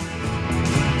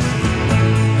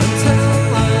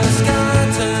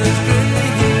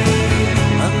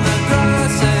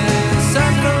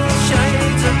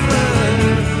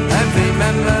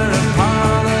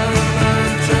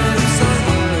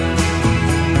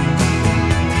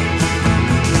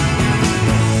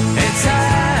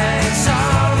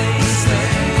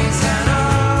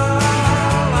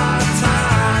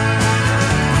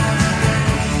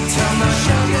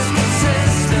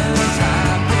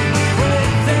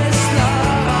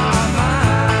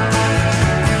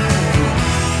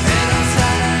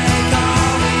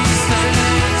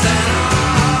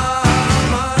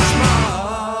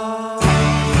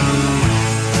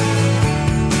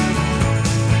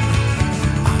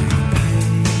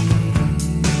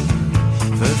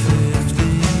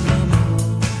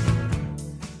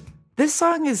 This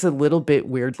song is a little bit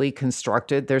weirdly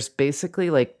constructed. There's basically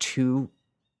like two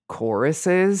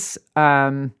choruses,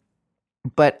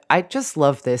 but I just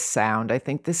love this sound. I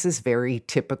think this is very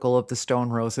typical of the Stone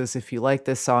Roses. If you like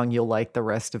this song, you'll like the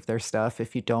rest of their stuff.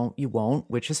 If you don't, you won't,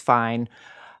 which is fine.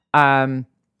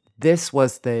 This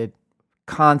was the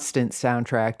constant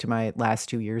soundtrack to my last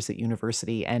 2 years at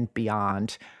university and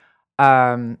beyond.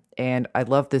 And I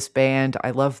love this band.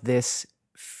 I love this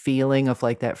feeling of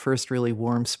like that first really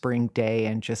warm spring day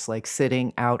and just like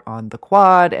sitting out on the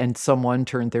quad and someone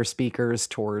turned their speakers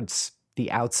towards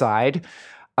the outside,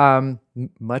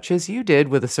 much as you did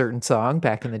with a certain song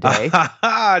back in the day.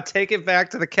 Take it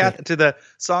back to the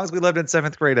songs we loved in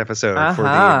 7th grade episode for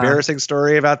the embarrassing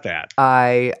story about that.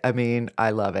 I mean,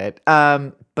 I love it.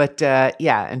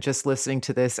 Yeah, and just listening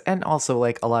to this and also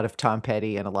like a lot of Tom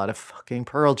Petty and a lot of fucking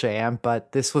Pearl Jam,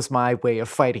 but this was my way of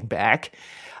fighting back.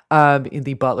 In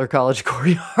the Butler College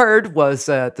courtyard was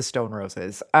the Stone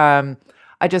Roses. I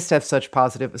just have such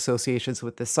positive associations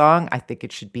with this song. I think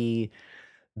it should be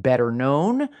better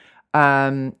known.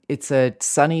 It's a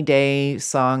sunny day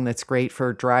song that's great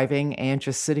for driving and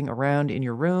just sitting around in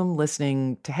your room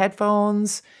listening to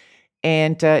headphones.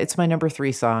 And it's my number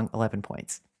 3 song, 11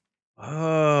 points.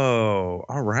 Oh,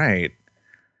 all right.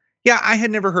 Yeah, I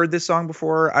had never heard this song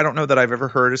before. I don't know that I've ever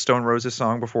heard a Stone Roses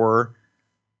song before.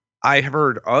 I have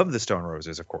heard of the Stone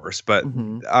Roses, of course, but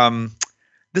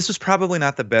this was probably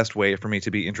not the best way for me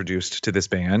to be introduced to this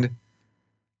band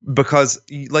because,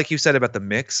 like you said about the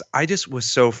mix, I just was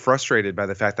so frustrated by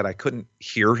the fact that I couldn't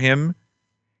hear him.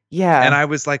 Yeah. And I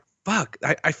was like, fuck,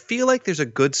 I feel like there's a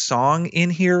good song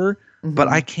in here, but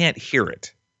I can't hear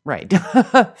it. Right.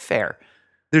 Fair.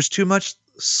 There's too much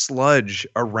sludge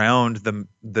around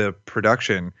the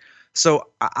production. So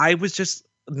I was just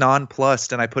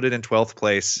nonplussed and I put it in 12th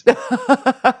place.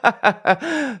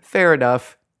 Fair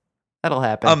enough. That'll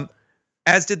happen.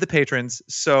 As did the patrons.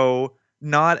 So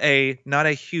not a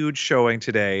huge showing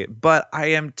today, but I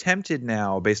am tempted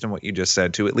now, based on what you just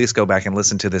said, to at least go back and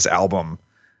listen to this album.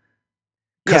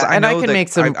 Yeah, and I can make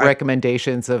some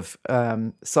recommendations of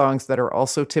songs that are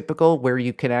also typical where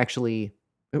you can actually,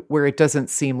 where it doesn't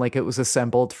seem like it was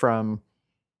assembled from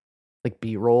like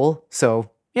B-roll.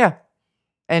 So yeah.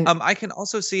 And I can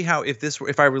also see how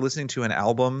if I were listening to an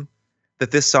album,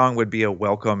 that this song would be a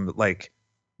welcome like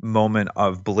moment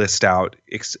of blissed out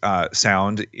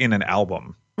sound in an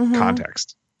album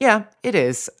context. Yeah, it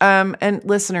is. And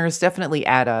listeners, definitely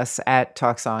add us at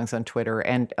Talk Songs on Twitter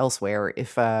and elsewhere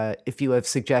if you have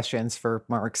suggestions for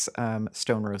Mark's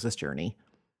Stone Roses journey.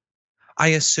 I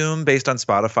assume based on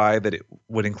Spotify that it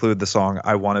would include the song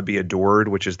 "I Want to Be Adored,"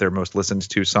 which is their most listened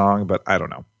to song, but I don't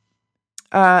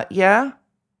know. Yeah.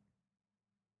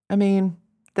 I mean,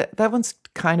 that one's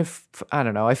kind of, I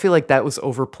don't know. I feel like that was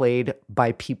overplayed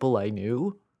by people I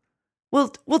knew.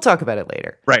 We'll talk about it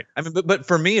later. Right. I mean, but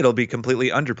for me, it'll be completely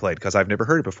underplayed because I've never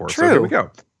heard it before. So here we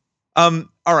go. All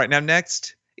right. Now,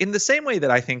 next, in the same way that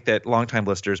I think that longtime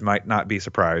listeners might not be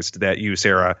surprised that you,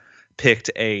 Sarah, picked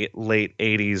a late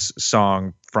 80s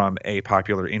song from a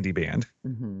popular indie band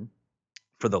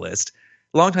for the list,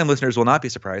 longtime listeners will not be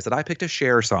surprised that I picked a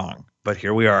Cher song. But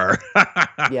here we are.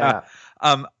 Yeah.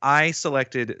 I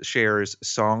selected Cher's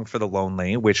Song for the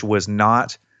Lonely, which was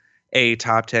not a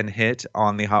top 10 hit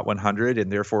on the Hot 100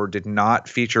 and therefore did not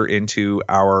feature into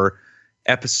our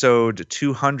episode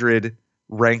 200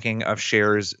 ranking of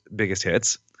Cher's biggest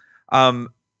hits.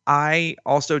 I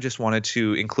also just wanted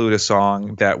to include a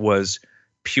song that was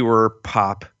pure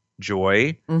pop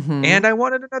joy, and I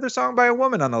wanted another song by a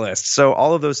woman on the list. So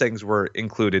all of those things were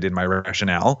included in my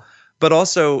rationale. But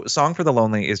also, Song for the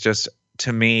Lonely is just,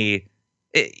 to me,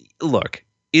 look,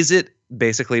 is it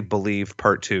basically Believe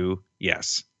Part 2?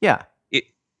 Yes. Yeah.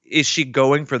 Is she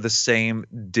going for the same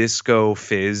disco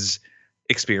fizz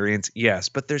experience? Yes.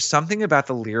 But there's something about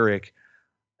the lyric,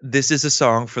 this is a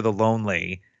song for the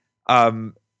lonely,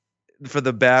 for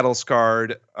the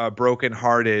battle-scarred,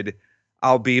 broken-hearted,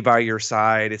 I'll be by your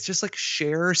side. It's just like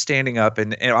Cher standing up,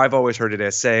 and I've always heard it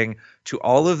as saying, to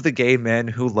all of the gay men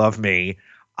who love me,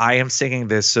 I am singing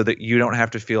this so that you don't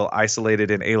have to feel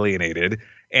isolated and alienated.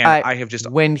 And I have just...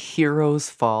 When heroes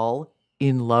fall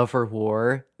in love or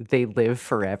war, they live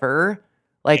forever.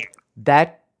 Like,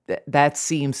 that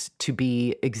seems to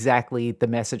be exactly the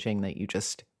messaging that you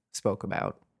just spoke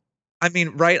about. I mean,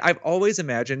 right. I've always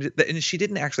imagined that, and she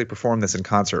didn't actually perform this in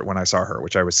concert when I saw her,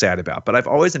 which I was sad about, but I've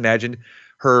always imagined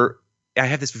her. I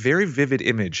have this very vivid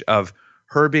image of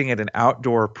her being at an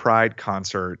outdoor Pride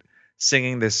concert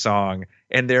singing this song,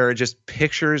 and there are just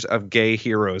pictures of gay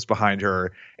heroes behind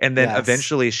her. And then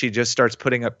eventually she just starts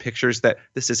putting up pictures that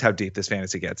this is how deep this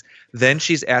fantasy gets. Then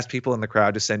she's asked people in the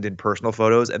crowd to send in personal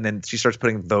photos, and then she starts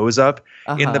putting those up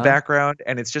in the background.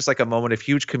 And it's just like a moment of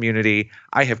huge community.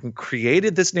 I have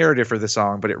created this narrative for the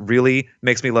song, but it really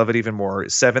makes me love it even more.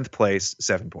 7th place,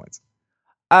 7 points.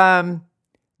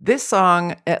 This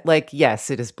song, like, yes,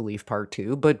 it is Believe Part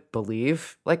 2, but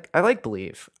Believe, like, I like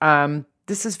Believe.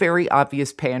 This is very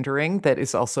obvious pandering that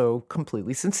is also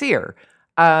completely sincere.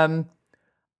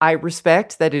 I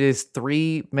respect that it is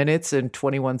 3 minutes and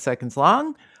 21 seconds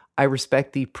long. I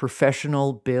respect the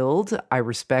professional build. I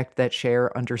respect that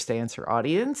Cher understands her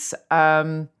audience.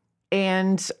 And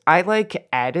I like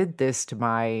added this to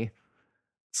my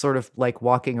sort of like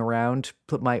walking around,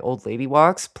 put my old lady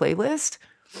walks playlist,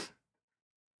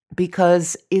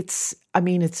 because it's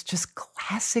just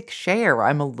classic Cher.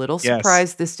 I'm a little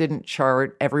surprised this didn't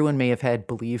chart. Everyone may have had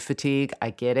Believe fatigue. I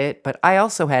get it. But I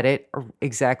also had it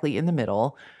exactly in the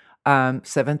middle.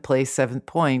 7th place, 7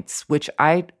 points, which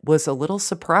I was a little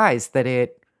surprised that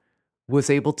it was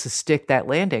able to stick that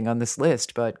landing on this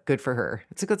list, but good for her.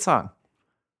 It's a good song.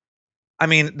 I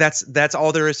mean, that's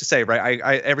all there is to say, right?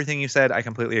 I everything you said, I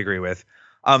completely agree with.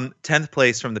 10th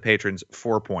place from the patrons,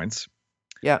 4 points.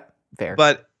 Yeah, fair.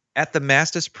 But at the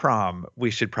Mastis prom,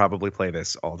 we should probably play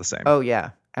this all the same. Oh, yeah,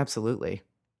 absolutely.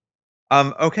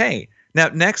 Okay. Now,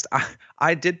 next,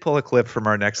 I did pull a clip from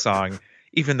our next song,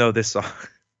 even though this song,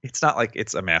 it's not like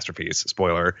it's a masterpiece,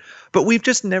 spoiler, but we've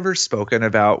just never spoken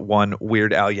about one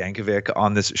Weird Al Yankovic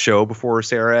on this show before,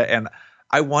 Sarah, and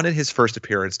I wanted his first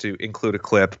appearance to include a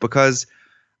clip because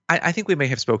I think we may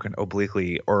have spoken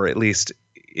obliquely or at least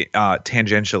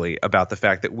tangentially about the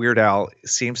fact that Weird Al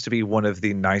seems to be one of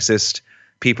the nicest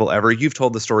people ever. You've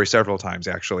told the story several times,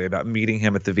 actually, about meeting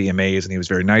him at the VMAs, and he was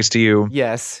very nice to you.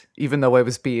 Yes, even though I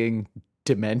was being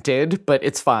demented, but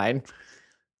it's fine.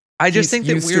 I just think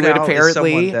that Weird Al is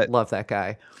someone that, love that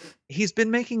guy. He's been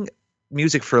making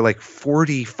music for like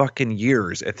 40 fucking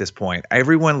years at this point.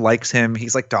 Everyone likes him.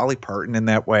 He's like Dolly Parton in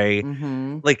that way.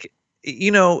 Like,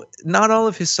 you know, not all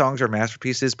of his songs are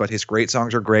masterpieces, but his great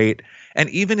songs are great. And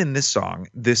even in this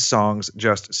song's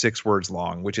just 6 words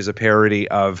long, which is a parody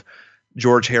of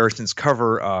George Harrison's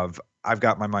cover of I've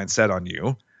Got My Mind Set on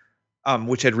You,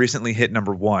 which had recently hit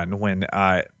number 1 when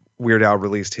Weird Al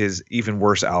released his Even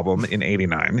Worse album in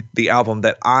 '89, the album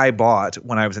that I bought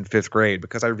when I was in 5th grade,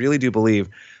 because I really do believe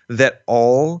that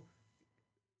all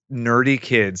nerdy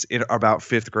kids in about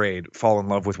 5th grade fall in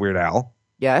love with Weird Al.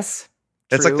 Yes.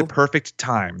 That's true. like the perfect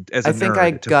time as a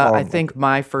nerd. I think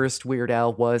my first Weird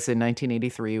Al was in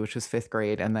 1983, which was 5th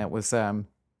grade, and that was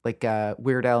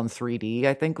Weird Al in 3D,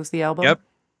 I think was the album. Yep.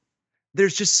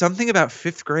 There's just something about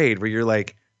 5th grade where you're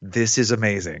like, this is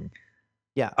amazing.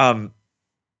 Yeah.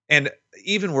 And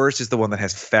even worse is the one that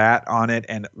has fat on it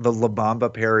and the La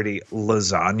Bamba parody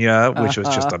Lasagna, which was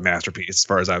just a masterpiece as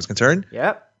far as I was concerned.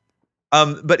 Yep.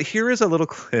 But here is a little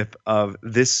clip of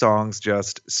this song's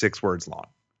just 6 words long.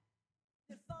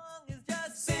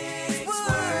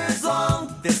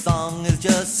 This song is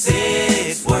just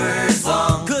 6 words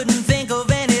long. Couldn't think of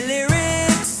any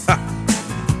lyrics.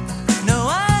 No,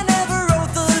 I never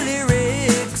wrote the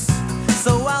lyrics.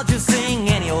 So I'll just sing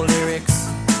any old lyrics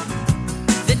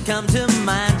that come to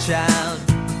mind, child.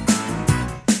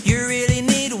 You really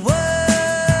need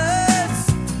words.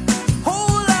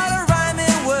 Whole lot of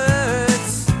rhyming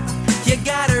words. You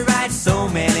gotta write so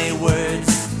many words.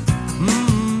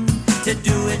 To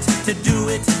do it, to do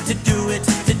it, to do it,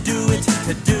 to do it,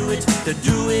 to do it, to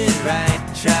do it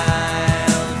right,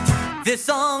 child. This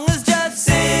song is just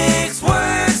 6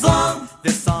 words long.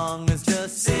 This song is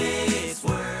just 6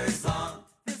 words long.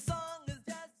 This song is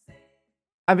just 6.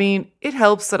 I mean, it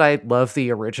helps that I love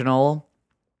the original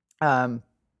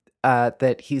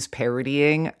that he's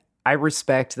parodying. I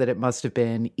respect that it must have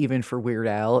been, even for Weird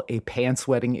Al, a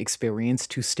pants-wetting experience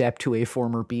to step to a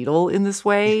former Beatle in this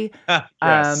way.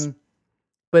 Yes.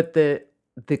 But the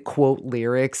quote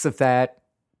lyrics of that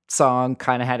song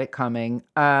kind of had it coming.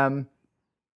 And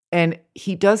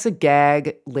he does a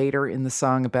gag later in the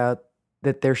song about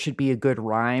that there should be a good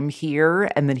rhyme here,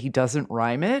 and then he doesn't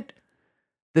rhyme it.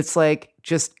 That's like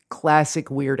just classic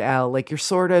Weird Al. Like, you're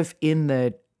sort of in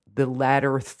the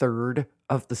latter third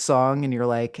of the song, and you're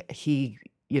like,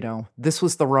 this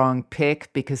was the wrong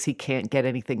pick because he can't get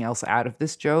anything else out of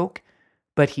this joke,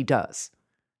 but he does.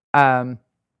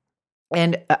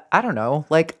 And I don't know,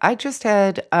 like, I just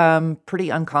had pretty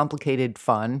uncomplicated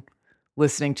fun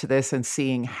listening to this and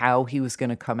seeing how he was going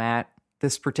to come at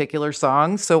this particular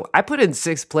song. So I put in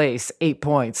 6th place, 8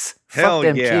 points. Hell Fuck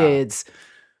them yeah. kids.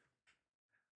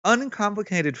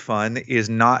 Uncomplicated fun is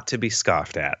not to be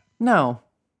scoffed at. No,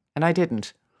 and I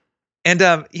didn't. And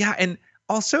and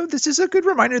also this is a good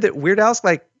reminder that Weird Al's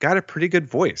like got a pretty good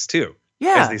voice too.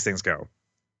 Yeah. As these things go.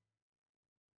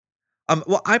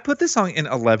 Well, I put this song in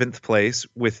 11th place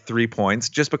with 3 points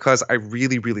just because I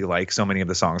really, really like so many of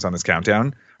the songs on this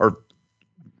countdown or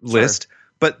list.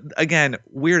 But again,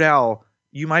 Weird Al,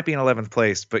 you might be in 11th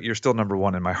place, but you're still number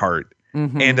 1 in my heart.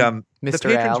 Mm-hmm. And the Mr.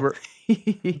 patrons Al. were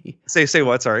say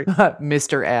what? Sorry,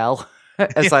 Mr. Al,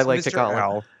 as Yes, I like to Mr. call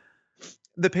Al. him.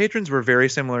 The patrons were very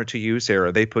similar to you,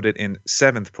 Sarah. They put it in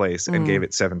 7th place and gave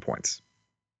it 7 points.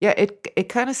 Yeah, it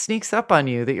kind of sneaks up on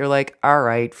you that you're like, all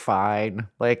right, fine.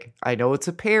 Like, I know it's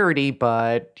a parody,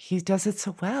 but he does it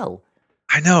so well.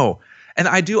 I know. And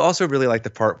I do also really like the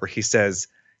part where he says,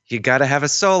 you got to have a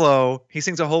solo. He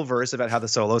sings a whole verse about how the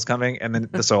solo's coming, and then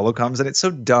the solo comes, and it's so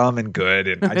dumb and good.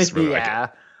 And I just really like it.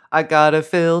 I gotta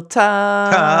fill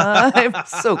time.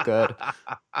 So good.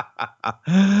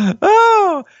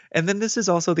 Oh, and then this is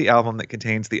also the album that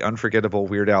contains the unforgettable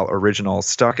Weird Al original,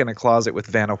 Stuck in a Closet with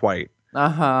Vanna White.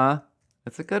 Uh-huh.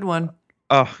 That's a good one.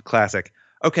 Oh, classic.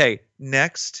 Okay,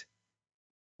 next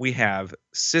we have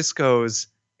Sisqo's,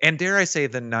 and dare I say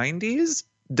the 90s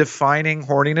defining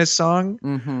horniness song,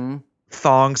 Mm-hmm.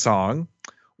 Thong Song,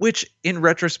 which in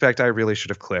retrospect I really should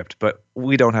have clipped, but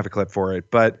we don't have a clip for it.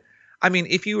 But I mean,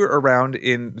 if you were around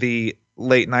in the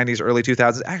late 90s, early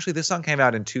 2000s, actually this song came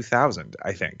out in 2000,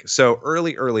 I think. So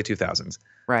early 2000s.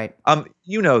 Right.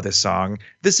 You know this song.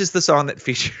 This is the song that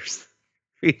features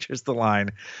the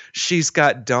line, she's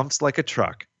got dumps like a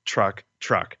truck,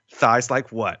 thighs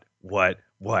like what,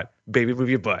 baby move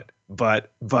your butt.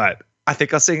 I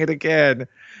think I'll sing it again.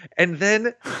 And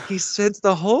then he spends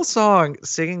the whole song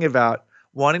singing about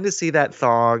wanting to see that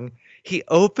thong. He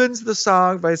opens the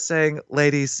song by saying,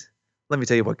 ladies, let me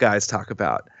tell you what guys talk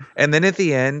about. And then at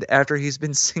the end, after he's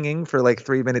been singing for like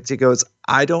 3 minutes, he goes,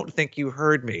 I don't think you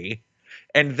heard me.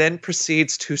 And then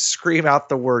proceeds to scream out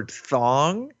the word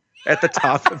thong at the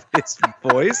top of his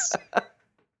voice.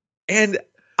 And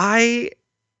I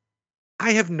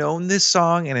have known this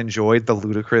song and enjoyed the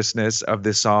ludicrousness of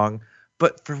this song,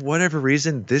 but for whatever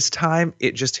reason, this time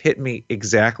it just hit me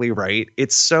exactly right.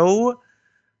 It's so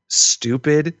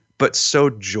stupid, but so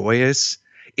joyous.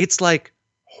 It's like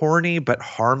horny, but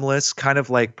harmless, kind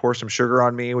of like Pour Some Sugar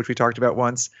on Me, which we talked about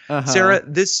once. Uh-huh. Sarah,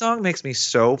 this song makes me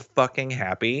so fucking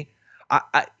happy.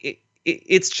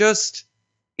 It's just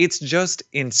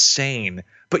insane,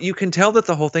 but you can tell that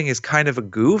the whole thing is kind of a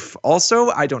goof. Also,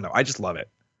 I don't know. I just love it.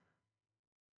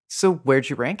 So where'd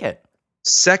you rank it?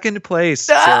 2nd place,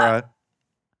 Sarah.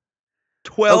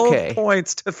 12 Okay.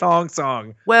 points to Thong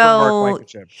Song. Well, from Mark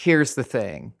Blankenship. here's the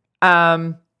thing.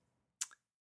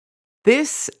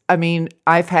 This, I mean,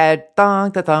 I've had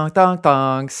thong, da thong, thong,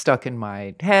 thong stuck in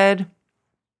my head.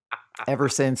 ever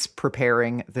since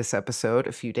preparing this episode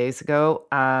a few days ago.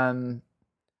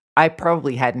 I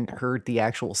probably hadn't heard the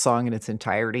actual song in its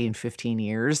entirety in 15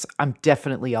 years. I'm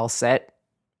definitely all set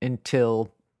until,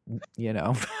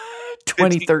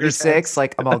 2036.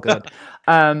 Like, I'm all good.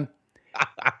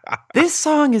 This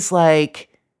song is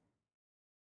like,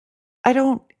 I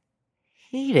don't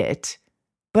hate it,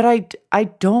 but I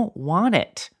don't want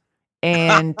it.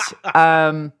 And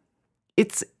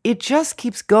it just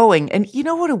keeps going. And you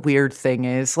know what a weird thing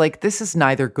is? Like, this is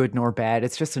neither good nor bad.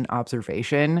 It's just an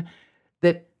observation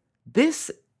that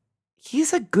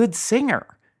he's a good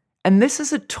singer. And this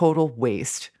is a total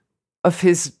waste of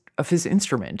his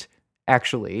instrument,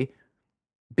 actually,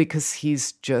 because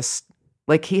he's just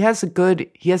like, he has a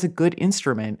good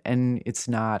instrument and it's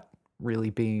not really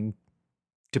being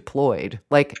deployed.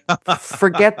 Like,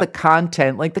 forget the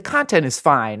content. Like, the content is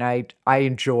fine. I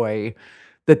enjoy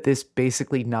that this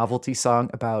basically novelty song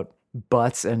about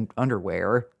butts and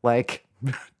underwear, like,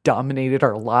 dominated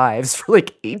our lives for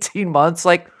like 18 months.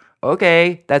 Like,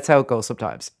 okay, that's how it goes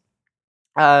sometimes.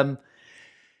 But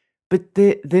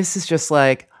this is just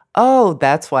like, oh,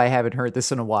 that's why I haven't heard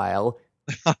this in a while.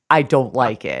 I don't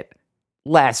like it.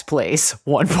 Last place,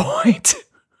 1 point.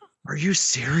 Are you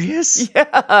serious?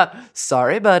 Yeah.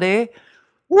 Sorry, buddy.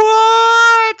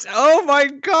 What? Oh my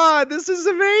God, this is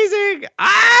amazing.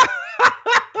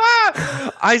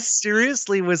 I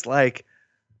seriously was like,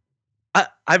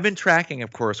 I've been tracking,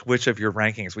 of course, which of your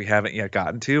rankings we haven't yet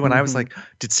gotten to. And I was like,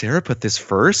 did Sarah put this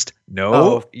first? No,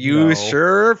 Oh, you no.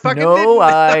 sure fucking No, didn't.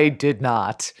 I did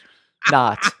not.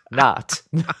 Not.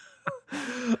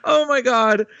 Oh my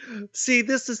God. See,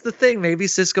 this is the thing. Maybe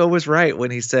Cisco was right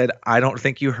when he said, I don't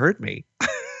think you heard me.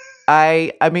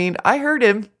 I mean, I heard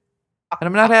him, and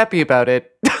I'm not happy about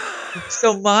it.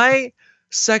 So my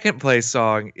second place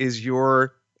song is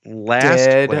your last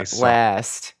Dead place song.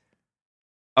 last.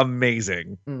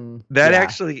 Amazing. Mm, That yeah.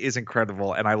 actually is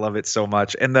incredible, and I love it so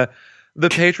much. And the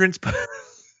patrons put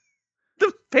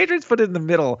it in the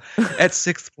middle at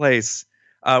sixth place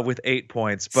with 8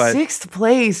 points. But Sixth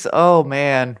place. Oh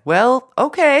man. Well,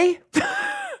 okay.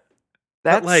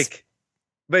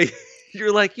 but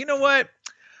you're like, you know what?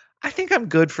 I think I'm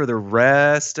good for the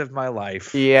rest of my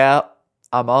life. Yeah.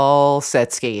 I'm all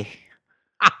set ski.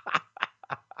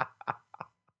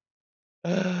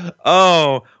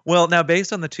 Oh, well, now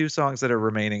based on the two songs that are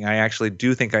remaining, I actually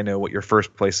do think I know what your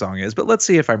first place song is, but let's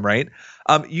see if I'm right.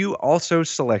 You also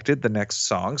selected the next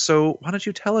song, so why don't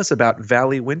you tell us about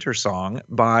Valley Winter Song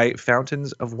by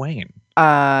Fountains of Wayne?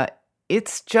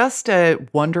 It's just a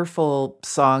wonderful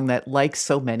song that, like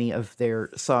so many of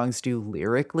their songs do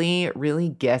lyrically, it really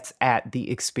gets at the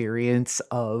experience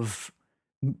of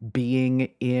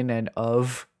being in and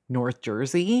of North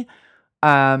Jersey.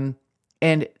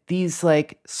 And these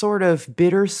like sort of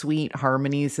bittersweet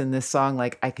harmonies in this song,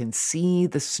 like I can see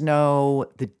the snow,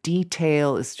 the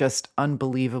detail is just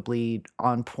unbelievably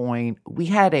on point. We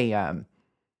had a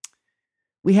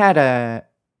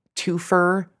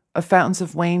twofer of Fountains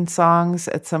of Wayne songs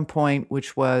at some point,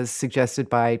 which was suggested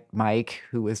by Mike,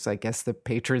 who was, I guess, the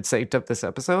patron saint of this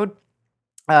episode.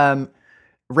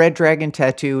 Red Dragon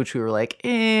Tattoo, which we were like,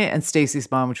 and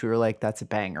Stacy's Mom, which we were like, that's a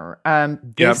banger.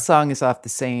 This song is off the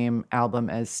same album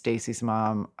as Stacy's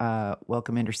Mom,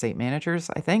 Welcome Interstate Managers,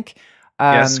 I think.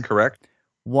 Yes, correct.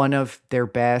 One of their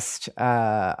best.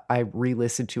 I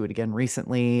re-listened to it again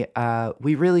recently.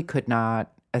 We really could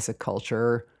not, as a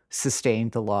culture,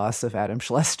 sustain the loss of Adam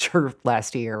Schlesinger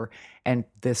last year, and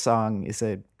this song is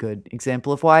a good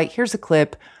example of why. Here's a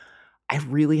clip. I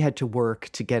really had to work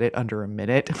to get it under a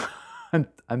minute.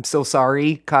 I'm so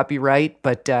sorry, copyright,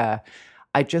 but I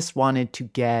just wanted to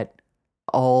get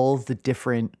all the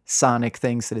different sonic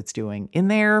things that it's doing in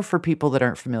there for people that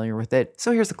aren't familiar with it.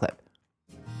 So here's a clip.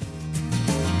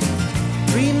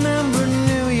 Remember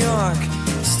New York,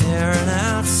 staring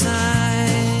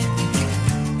outside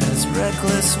as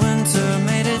reckless winter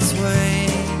made its way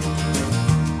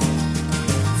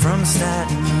from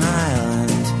Staten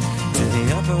Island to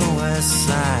the Upper West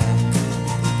Side,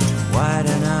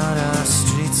 widen out our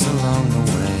streets along the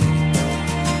way.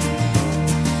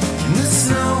 And the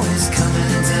snow is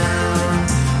coming down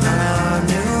on our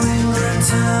New England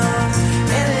town,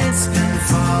 and it's been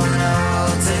falling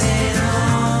all day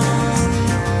long.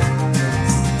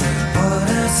 But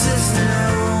it says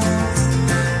no,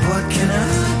 what can I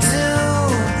do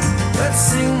but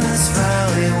sing this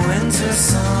Valley Winter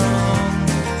song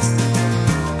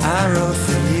I wrote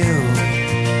for you?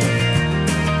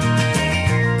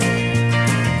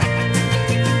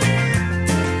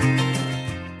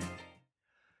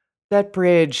 That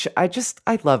bridge, I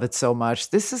love it so much.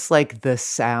 This is like the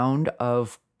sound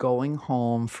of going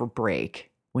home for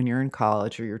break when you're in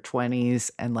college or your 20s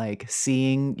and like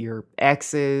seeing your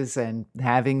exes and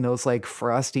having those like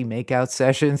frosty makeout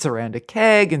sessions around a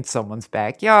keg in someone's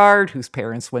backyard whose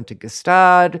parents went to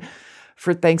Gstaad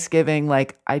for Thanksgiving.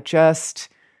 Like,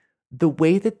 the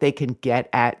way that they can get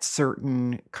at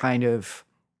certain kind of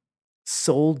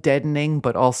soul deadening,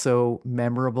 but also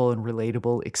memorable and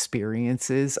relatable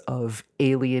experiences of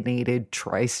alienated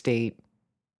tri-state,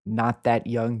 not that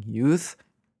young youth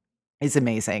is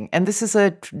amazing. And this is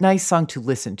a nice song to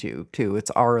listen to, too.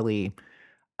 It's aurally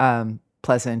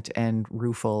pleasant and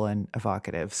rueful and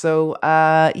evocative. So,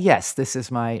 yes, this is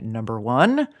my number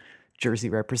one. Jersey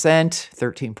Represent,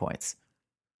 13 points.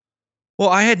 Well,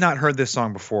 I had not heard this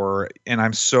song before, and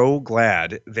I'm so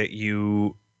glad that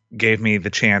you gave me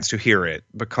the chance to hear it,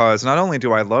 because not only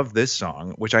do I love this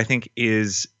song, which I think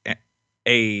is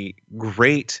a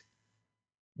great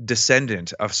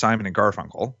descendant of Simon and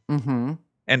Garfunkel, Mm-hmm.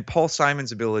 and Paul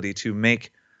Simon's ability to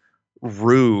make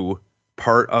Rue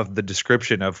part of the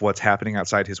description of what's happening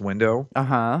outside his window,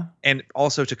 Uh-huh. and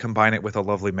also to combine it with a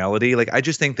lovely melody. Like, I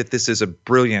just think that this is a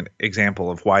brilliant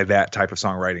example of why that type of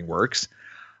songwriting works.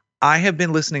 I have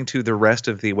been listening to the rest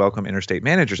of the Welcome Interstate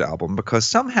Managers album because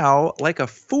somehow, like a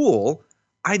fool,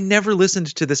 I never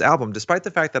listened to this album, despite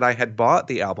the fact that I had bought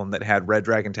the album that had Red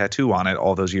Dragon Tattoo on it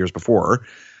all those years before.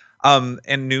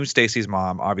 And knew Stacy's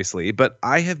mom, obviously, but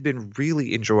I have been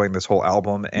really enjoying this whole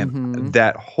album, and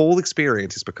that whole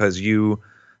experience is because you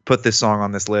put this song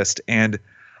on this list. And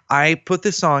I put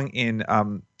this song in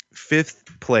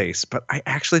 5th place, but I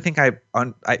actually think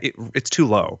it's too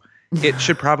low. It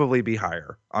should probably be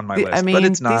higher on my list, I mean, but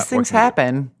it's not. these things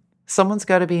happen. Someone's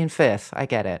got to be in 5th. I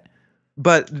get it.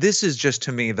 But this is just,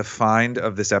 to me, the find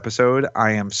of this episode.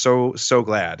 I am so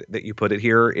glad that you put it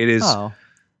here. It is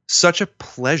such a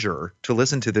pleasure to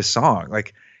listen to this song.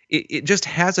 Like, it just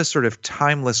has a sort of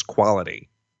timeless quality.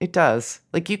 It does.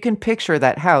 Like, you can picture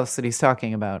that house that he's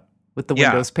talking about with the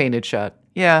windows painted shut.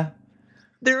 Yeah.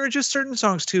 There are just certain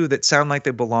songs, too, that sound like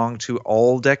they belong to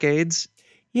all decades.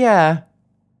 Yeah.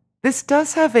 This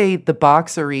does have the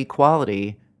boxery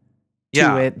quality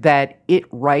to it, that it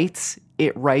writes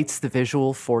the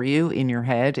visual for you in your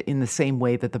head in the same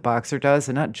way that the boxer does,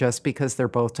 and not just because they're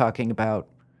both talking about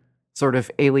sort of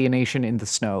alienation in the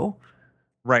snow.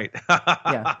 Right.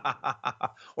 Yeah.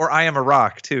 Or I Am a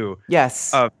Rock, too.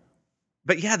 Yes.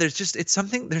 But yeah, there's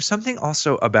something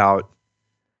also about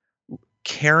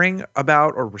caring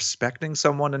about or respecting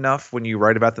someone enough when you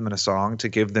write about them in a song to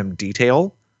give them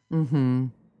detail. Mm-hmm.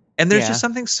 And there's just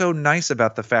something so nice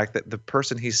about the fact that the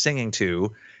person he's singing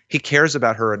to, he cares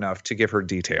about her enough to give her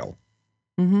detail.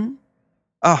 Mm-hmm.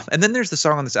 Oh, and then there's the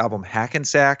song on this album,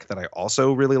 Hackensack, that I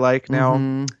also really like now.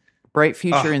 Mm-hmm. Bright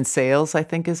Future in Sales, I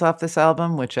think, is off this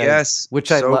album, which I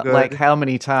so good. like. How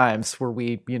many times were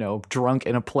we, drunk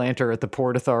in a planter at the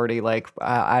Port Authority? Like,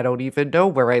 I don't even know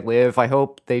where I live. I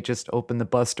hope they just open the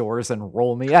bus doors and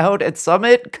roll me out at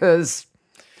Summit, because...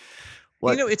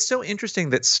 it's so interesting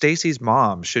that Stacy's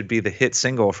Mom should be the hit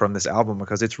single from this album,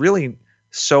 because it's really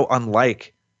so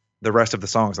unlike the rest of the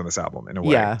songs on this album in a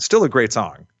way. Yeah. Still a great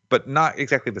song, but not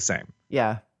exactly the same.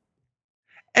 Yeah.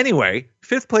 Anyway,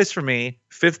 5th place for me,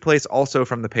 5th place also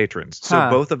from the patrons. So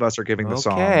both of us are giving the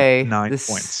song 9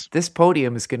 points. This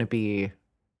podium is going to be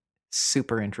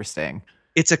super interesting.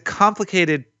 It's a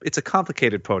complicated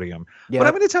podium. Yep. But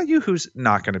I'm going to tell you who's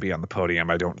not going to be on the podium,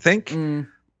 I don't think.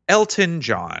 Elton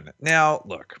John. Now,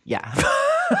 look. Yeah.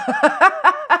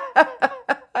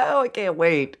 Oh, I can't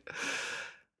wait.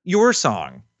 Your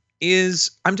song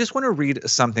is, I just want to read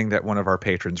something that one of our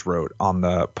patrons wrote on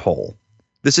the poll.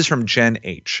 This is from Jen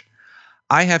H.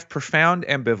 I have profound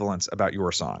ambivalence about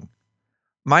your song.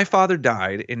 My father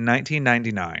died in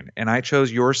 1999, and I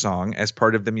chose your song as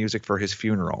part of the music for his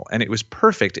funeral, and it was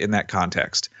perfect in that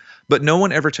context. But no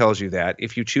one ever tells you that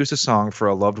if you choose a song for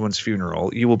a loved one's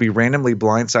funeral, you will be randomly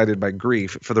blindsided by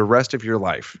grief for the rest of your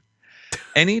life.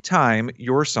 Anytime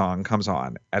your song comes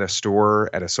on at a store,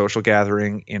 at a social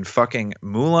gathering, in fucking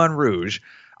Moulin Rouge,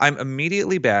 I'm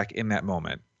immediately back in that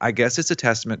moment. I guess it's a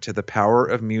testament to the power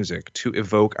of music to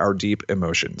evoke our deep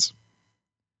emotions.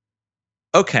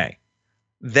 Okay.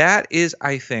 That is,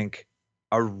 I think,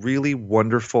 a really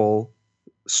wonderful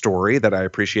story that I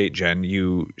appreciate, Jen.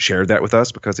 You shared that with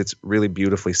us because it's really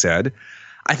beautifully said.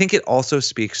 I think it also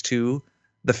speaks to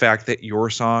the fact that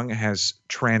your song has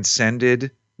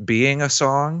transcended being a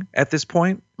song at this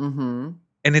point. Mm-hmm.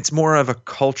 And it's more of a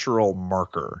cultural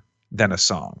marker than a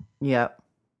song. Yep.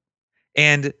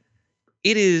 And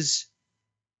it is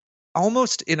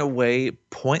almost in a way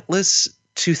pointless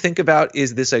to think about,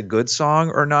 is this a good song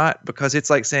or not? Because it's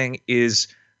like saying, is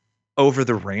Over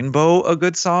the Rainbow a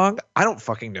good song? I don't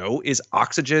fucking know. Is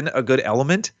Oxygen a good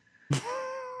element?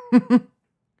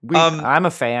 I'm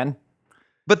a fan.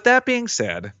 But that being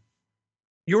said,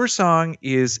 your song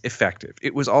is effective.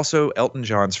 It was also Elton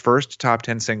John's first top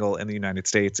 10 single in the United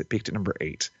States. It peaked at number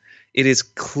 8. It is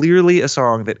clearly a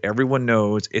song that everyone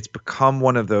knows. It's become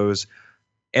one of those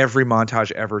every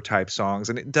montage ever type songs,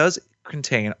 and it does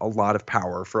contain a lot of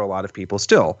power for a lot of people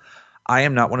still. I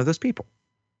am not one of those people.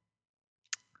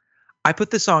 I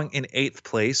put this song in 8th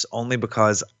place only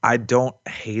because I don't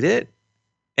hate it,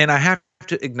 and I have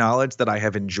to acknowledge that I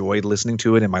have enjoyed listening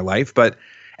to it in my life, but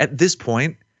at this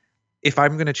point, if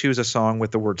I'm going to choose a song with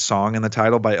the word song in the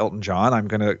title by Elton John, I'm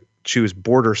going to choose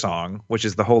Border Song, which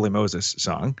is the Holy Moses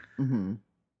song.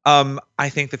 Mm-hmm. I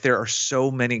think that there are so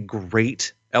many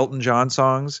great Elton John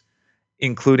songs,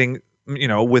 including,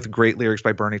 with great lyrics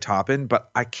by Bernie Taupin, but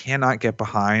I cannot get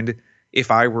behind If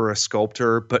I Were a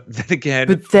Sculptor. But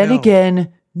then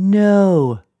again,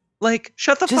 no. Like,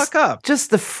 shut the fuck up. Just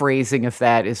the phrasing of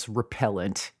that is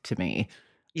repellent to me.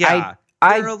 Yeah.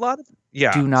 I there are a lot of,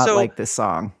 yeah. do not like this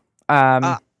song.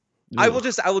 I will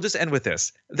just end with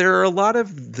this. There are a lot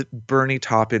of Bernie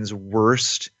Taupin's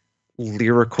worst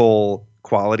lyrical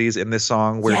qualities in this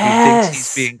song where he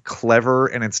thinks he's being clever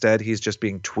and instead he's just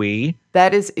being twee.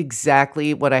 That is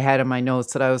exactly what I had in my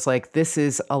notes, that I was like, this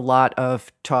is a lot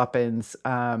of Taupin's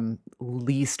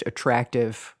least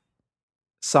attractive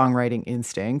songwriting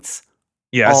instincts.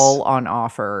 Yes. All on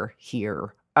offer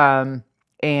here. And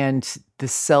the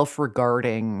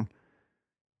self-regarding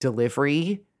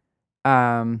delivery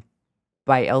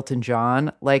by Elton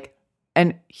John, like,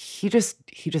 and he just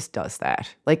does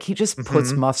that. Like, he just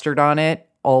puts mustard on it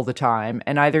all the time,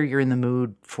 and either you're in the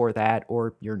mood for that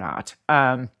or you're not.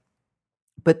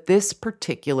 But this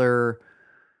particular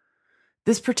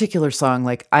song,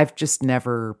 like, I've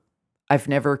never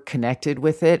connected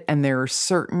with it, and there are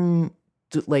certain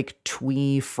like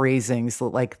twee phrasings that,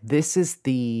 like, this is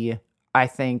the, I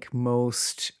think,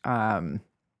 most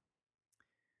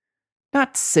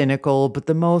not cynical, but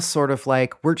the most sort of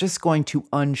like, we're just going to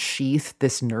unsheath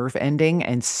this nerve ending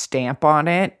and stamp on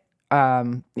it.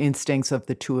 Instincts of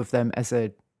the two of them as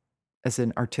an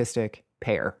artistic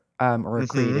pair, or a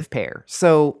creative pair.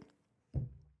 So,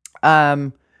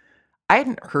 I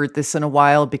hadn't heard this in a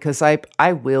while because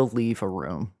I will leave a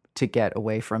room to get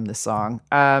away from the song.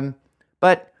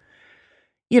 But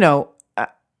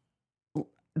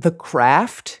the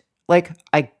craft, like,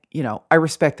 I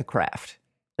respect the craft.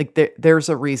 Like, there's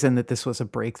a reason that this was a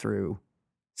breakthrough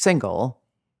single.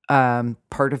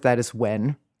 Part of that is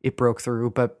when it broke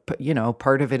through, but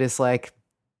part of it is like,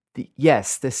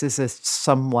 yes, this is a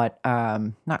somewhat,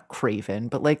 not craven,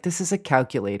 but like, this is a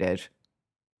calculated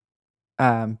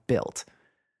build.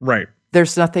 Right.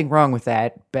 There's nothing wrong with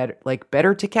that.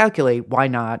 Better to calculate. Why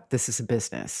not? This is a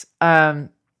business. I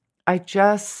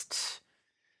just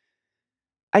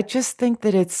think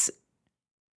that it's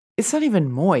not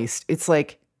even moist. It's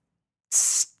like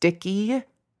sticky,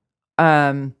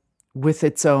 with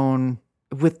its own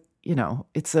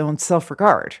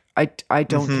self-regard. I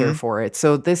don't care for it.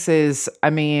 So this is, I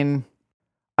mean,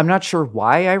 I'm not sure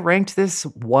why I ranked this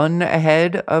one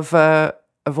ahead of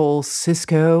old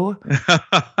Cisco.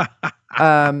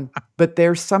 But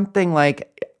there's something,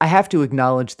 like, I have to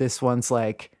acknowledge this one's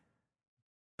like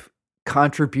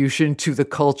contribution to the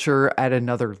culture at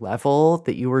another level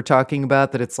that you were talking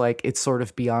about, that it's like, it's sort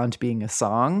of beyond being a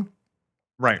song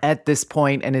right at this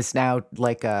point, and is now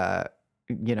like a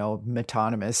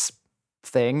metonymous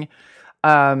thing.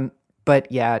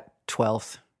 But yeah,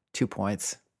 12th, 2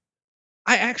 points.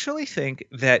 I actually think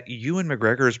that Ewan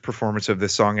McGregor's performance of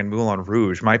this song in Moulin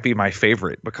Rouge might be my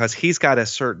favorite, because he's got a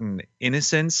certain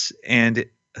innocence and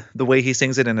the way he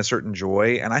sings it in a certain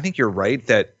joy. And I think you're right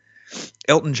that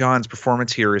Elton John's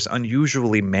performance here is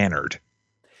unusually mannered.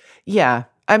 Yeah.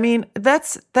 I mean,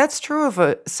 that's true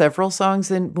of several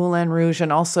songs in Moulin Rouge,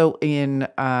 and also in,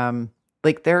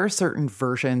 like, there are certain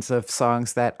versions of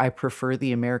songs that I prefer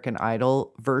the American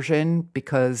Idol version,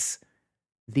 because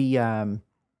the,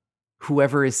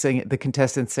 whoever is singing, the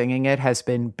contestant singing it, has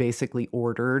been basically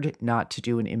ordered not to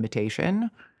do an imitation.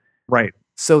 Right.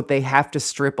 So they have to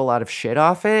strip a lot of shit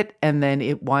off it, and then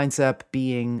it winds up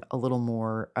being a little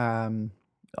more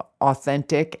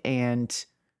authentic, and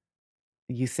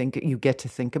you get to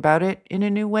think about it in a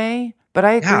new way. But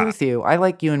I agree with you. I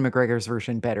like Ewan McGregor's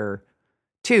version better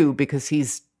too, because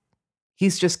he's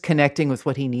just connecting with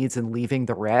what he needs and leaving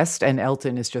the rest, and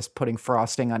Elton is just putting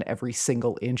frosting on every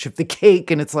single inch of the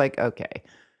cake, and it's like, okay.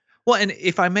 Well, and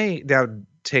if I may now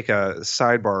take a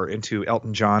sidebar into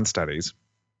Elton John studies,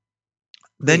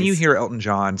 then you hear Elton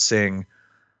John sing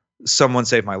 "Someone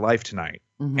Save My Life Tonight,"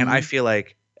 And I feel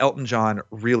like Elton John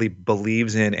really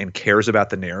believes in and cares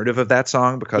about the narrative of that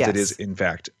song because it is, Yes. in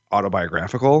fact,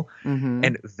 autobiographical. Mhm.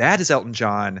 And that is Elton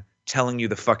John telling you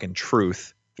the fucking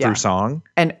truth Yeah. through song.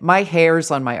 And my hairs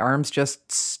on my arms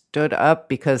just stood up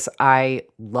because I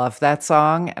love that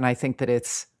song. And I think that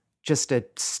it's just a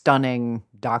stunning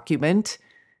document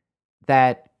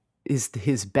that is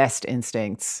his best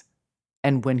instincts.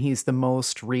 And when he's the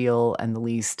most real and the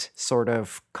least sort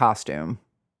of costume.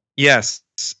 Yes.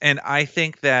 And I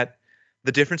think that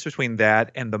the difference between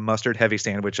that and the mustard heavy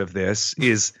sandwich of this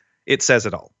is it says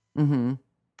it all. Mm-hmm.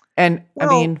 And I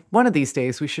Well- mean, one of these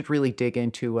days we should really dig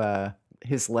into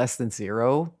his Less Than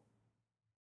Zero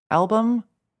album.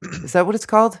 Is that what it's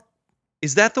called?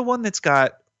 Is that the one that's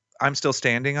got I'm Still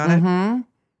Standing on it? Mm-hmm.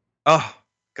 Oh,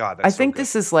 God. That's I so think good.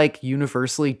 this is like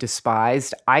universally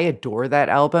despised. I adore that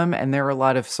album, and there are a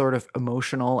lot of sort of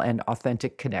emotional and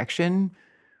authentic connection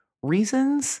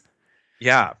reasons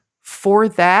Yeah. for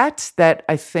that. That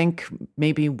I think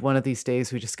maybe one of these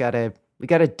days we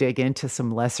gotta dig into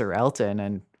some lesser Elton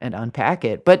and unpack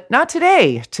it. But not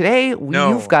today. Today No.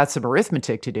 you've got some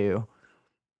arithmetic to do.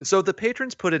 So the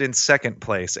patrons put it in second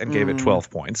place and gave it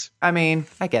 12 points. I mean,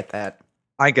 I get that.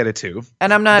 I get it too.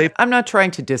 And I'm not They- I'm not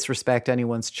trying to disrespect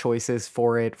anyone's choices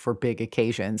for it for big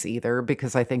occasions either,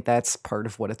 because I think that's part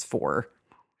of what it's for.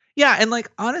 Yeah. And like,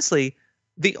 honestly,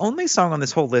 the only song on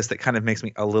this whole list that kind of makes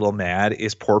me a little mad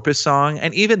is Porpoise Song.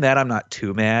 And even that, I'm not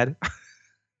too mad.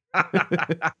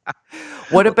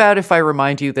 What about if I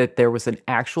remind you that there was an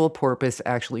actual porpoise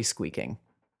actually squeaking?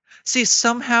 See,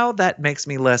 somehow that makes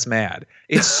me less mad.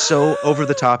 It's so over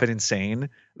the top and insane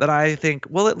that I think,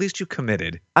 well, at least you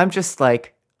committed. I'm just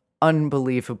like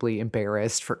unbelievably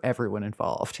embarrassed for everyone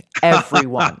involved.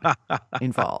 Everyone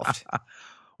involved.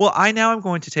 Well, I now am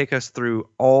going to take us through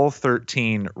all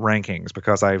 13 rankings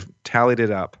because I've tallied it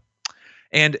up.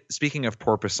 And speaking of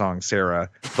Porpoise Song, Sarah,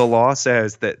 the law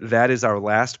says that that is our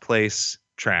last place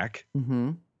track,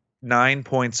 Mm-hmm. 9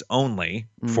 points only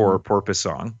for Porpoise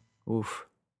Song. Oof.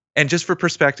 And just for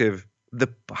perspective, the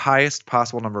highest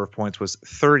possible number of points was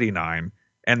 39,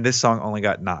 and this song only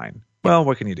got 9. Well,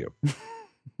 what can you do?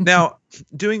 Now,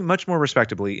 doing much more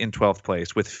respectably in 12th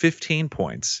place with 15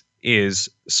 points is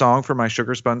Song for My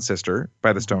Sugar Spun Sister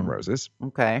by the Stone Roses.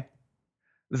 Okay.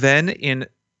 Then in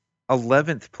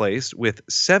 11th place with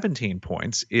 17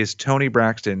 points is Toni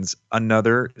Braxton's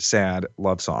Another Sad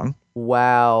Love Song.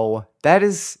 Wow. That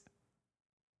is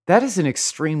an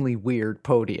extremely weird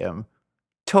podium.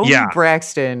 Toni Yeah.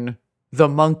 Braxton, the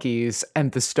Monkees,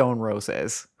 and the Stone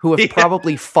Roses, who have Yeah.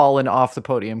 probably fallen off the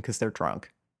podium because they're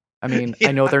drunk. I mean,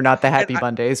 I know they're not the Happy And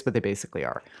Mondays, but they basically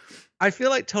are. I feel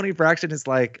like Toni Braxton is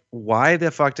like, why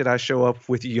the fuck did I show up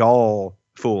with y'all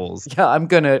fools? Yeah, I'm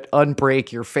gonna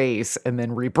unbreak your face and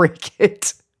then re-break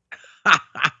it.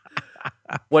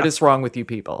 What is wrong with you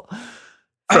people?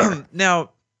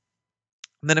 Now,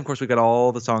 then of course we got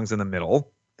all the songs in the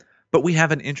middle, but we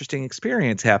have an interesting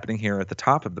experience happening here at the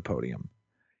top of the podium.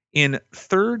 In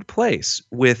third place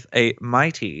with a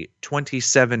mighty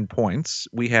 27 points,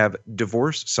 we have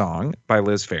Divorce Song by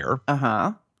Liz Phair.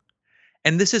 Uh-huh.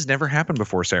 And this has never happened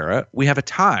before, Sarah. We have a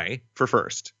tie for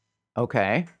first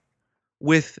Okay.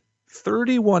 with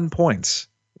 31 points.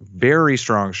 Very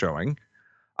strong showing.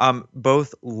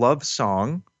 Both Love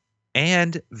Song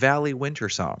and Valley Winter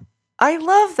Song. I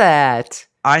love that.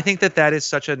 I think that that is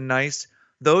such a nice,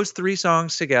 those three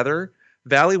songs together,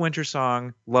 Valley Winter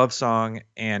Song, Love Song,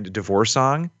 and Divorce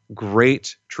Song,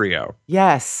 great trio.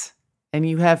 Yes. And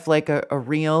you have like a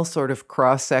real sort of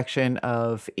cross section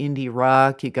of indie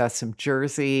rock. You got some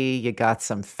Jersey, you got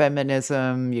some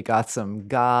feminism, you got some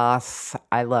goth.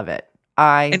 I love it.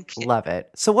 I love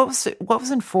it. So what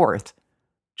was in fourth?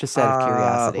 Just out of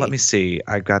curiosity. Let me see.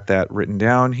 I got that written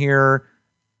down here.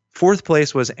 Fourth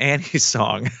place was Annie's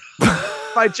Song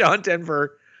by John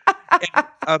Denver.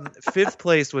 And, fifth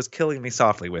place was Killing Me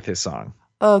Softly with his song.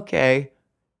 Okay.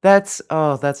 That's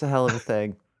a hell of a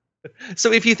thing.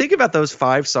 So if you think about those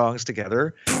 5 songs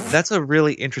together, that's a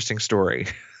really interesting story.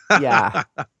 Yeah.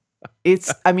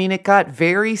 It got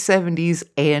very 70s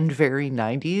and very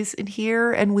 90s in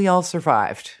here, and we all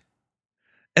survived.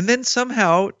 And then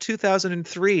somehow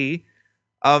 2003,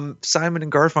 Simon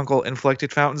and Garfunkel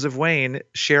inflected Fountains of Wayne,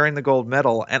 sharing the gold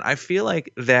medal. And I feel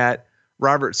like that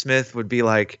Robert Smith would be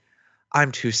like,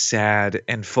 I'm too sad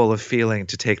and full of feeling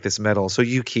to take this medal, so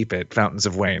you keep it, Fountains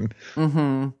of Wayne.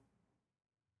 Mm-hmm.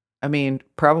 I mean,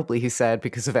 probably he's sad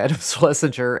because of Adam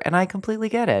Schlesinger, and I completely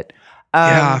get it.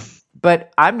 Yeah.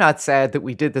 But I'm not sad that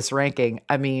we did this ranking.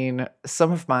 I mean,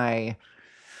 some of my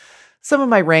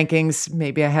rankings,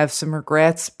 maybe I have some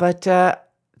regrets, but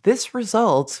this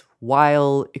result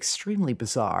while extremely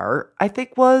bizarre, I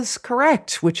think was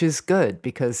correct, which is good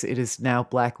because it is now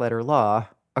black letter law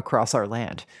across our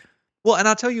land. Well, and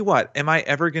I'll tell you what, am I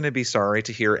ever going to be sorry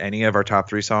to hear any of our top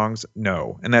 3 songs?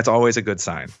 No. And that's always a good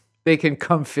sign. They can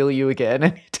come fill you again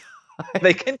anytime.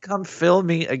 They can come fill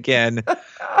me again.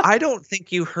 I don't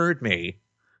think you heard me.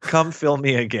 Come fill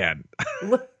me again.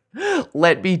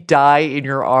 Let me die in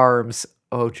your arms.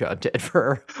 Oh, John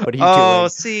Denver, what are you doing? Oh,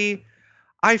 see,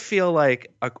 I feel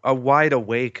like a wide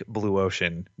awake Blue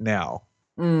Ocean now.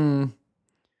 Mm.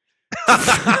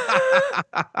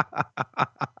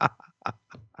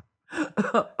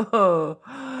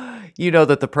 You know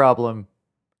that the problem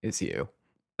is you.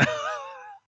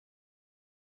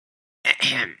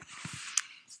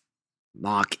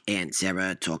 Mark and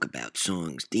Sarah talk about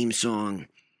songs. Theme song.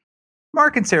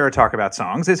 Mark and Sarah Talk About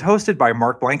Songs is hosted by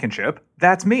Mark Blankenship,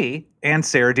 that's me, and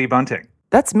Sarah D. Bunting.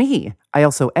 That's me. I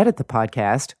also edit the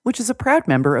podcast, which is a proud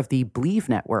member of the Believe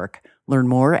Network. Learn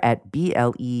more at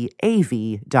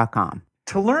BLEAV.com.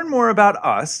 To learn more about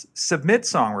us, submit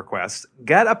song requests,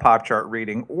 get a pop chart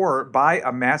reading, or buy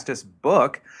a Mastis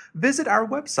book, visit our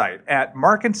website at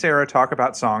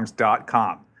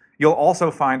markandSarahTalkAboutSongs.com. You'll also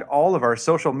find all of our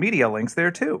social media links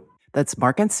there too. That's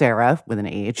Mark and Sarah, with an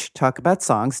H,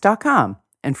 talkaboutsongs.com.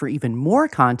 And for even more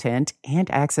content and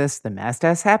access to the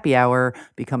Mastas Happy Hour,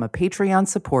 become a Patreon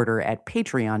supporter at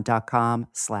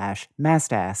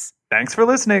patreon.com/Mastas. Thanks for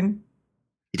listening.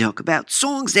 We talk about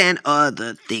songs and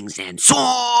other things and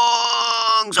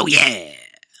songs. Oh, yeah.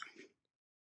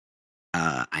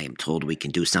 I am told we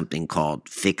can do something called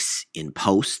Fix in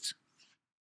Post.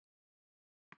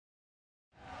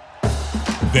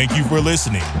 Thank you for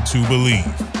listening to Believe.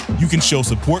 You can show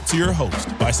support to your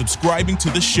host by subscribing to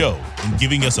the show and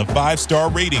giving us a 5-star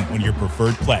rating on your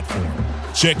preferred platform.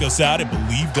 Check us out at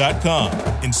Believe.com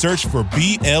and search for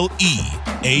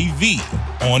BLEAV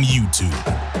on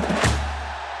YouTube.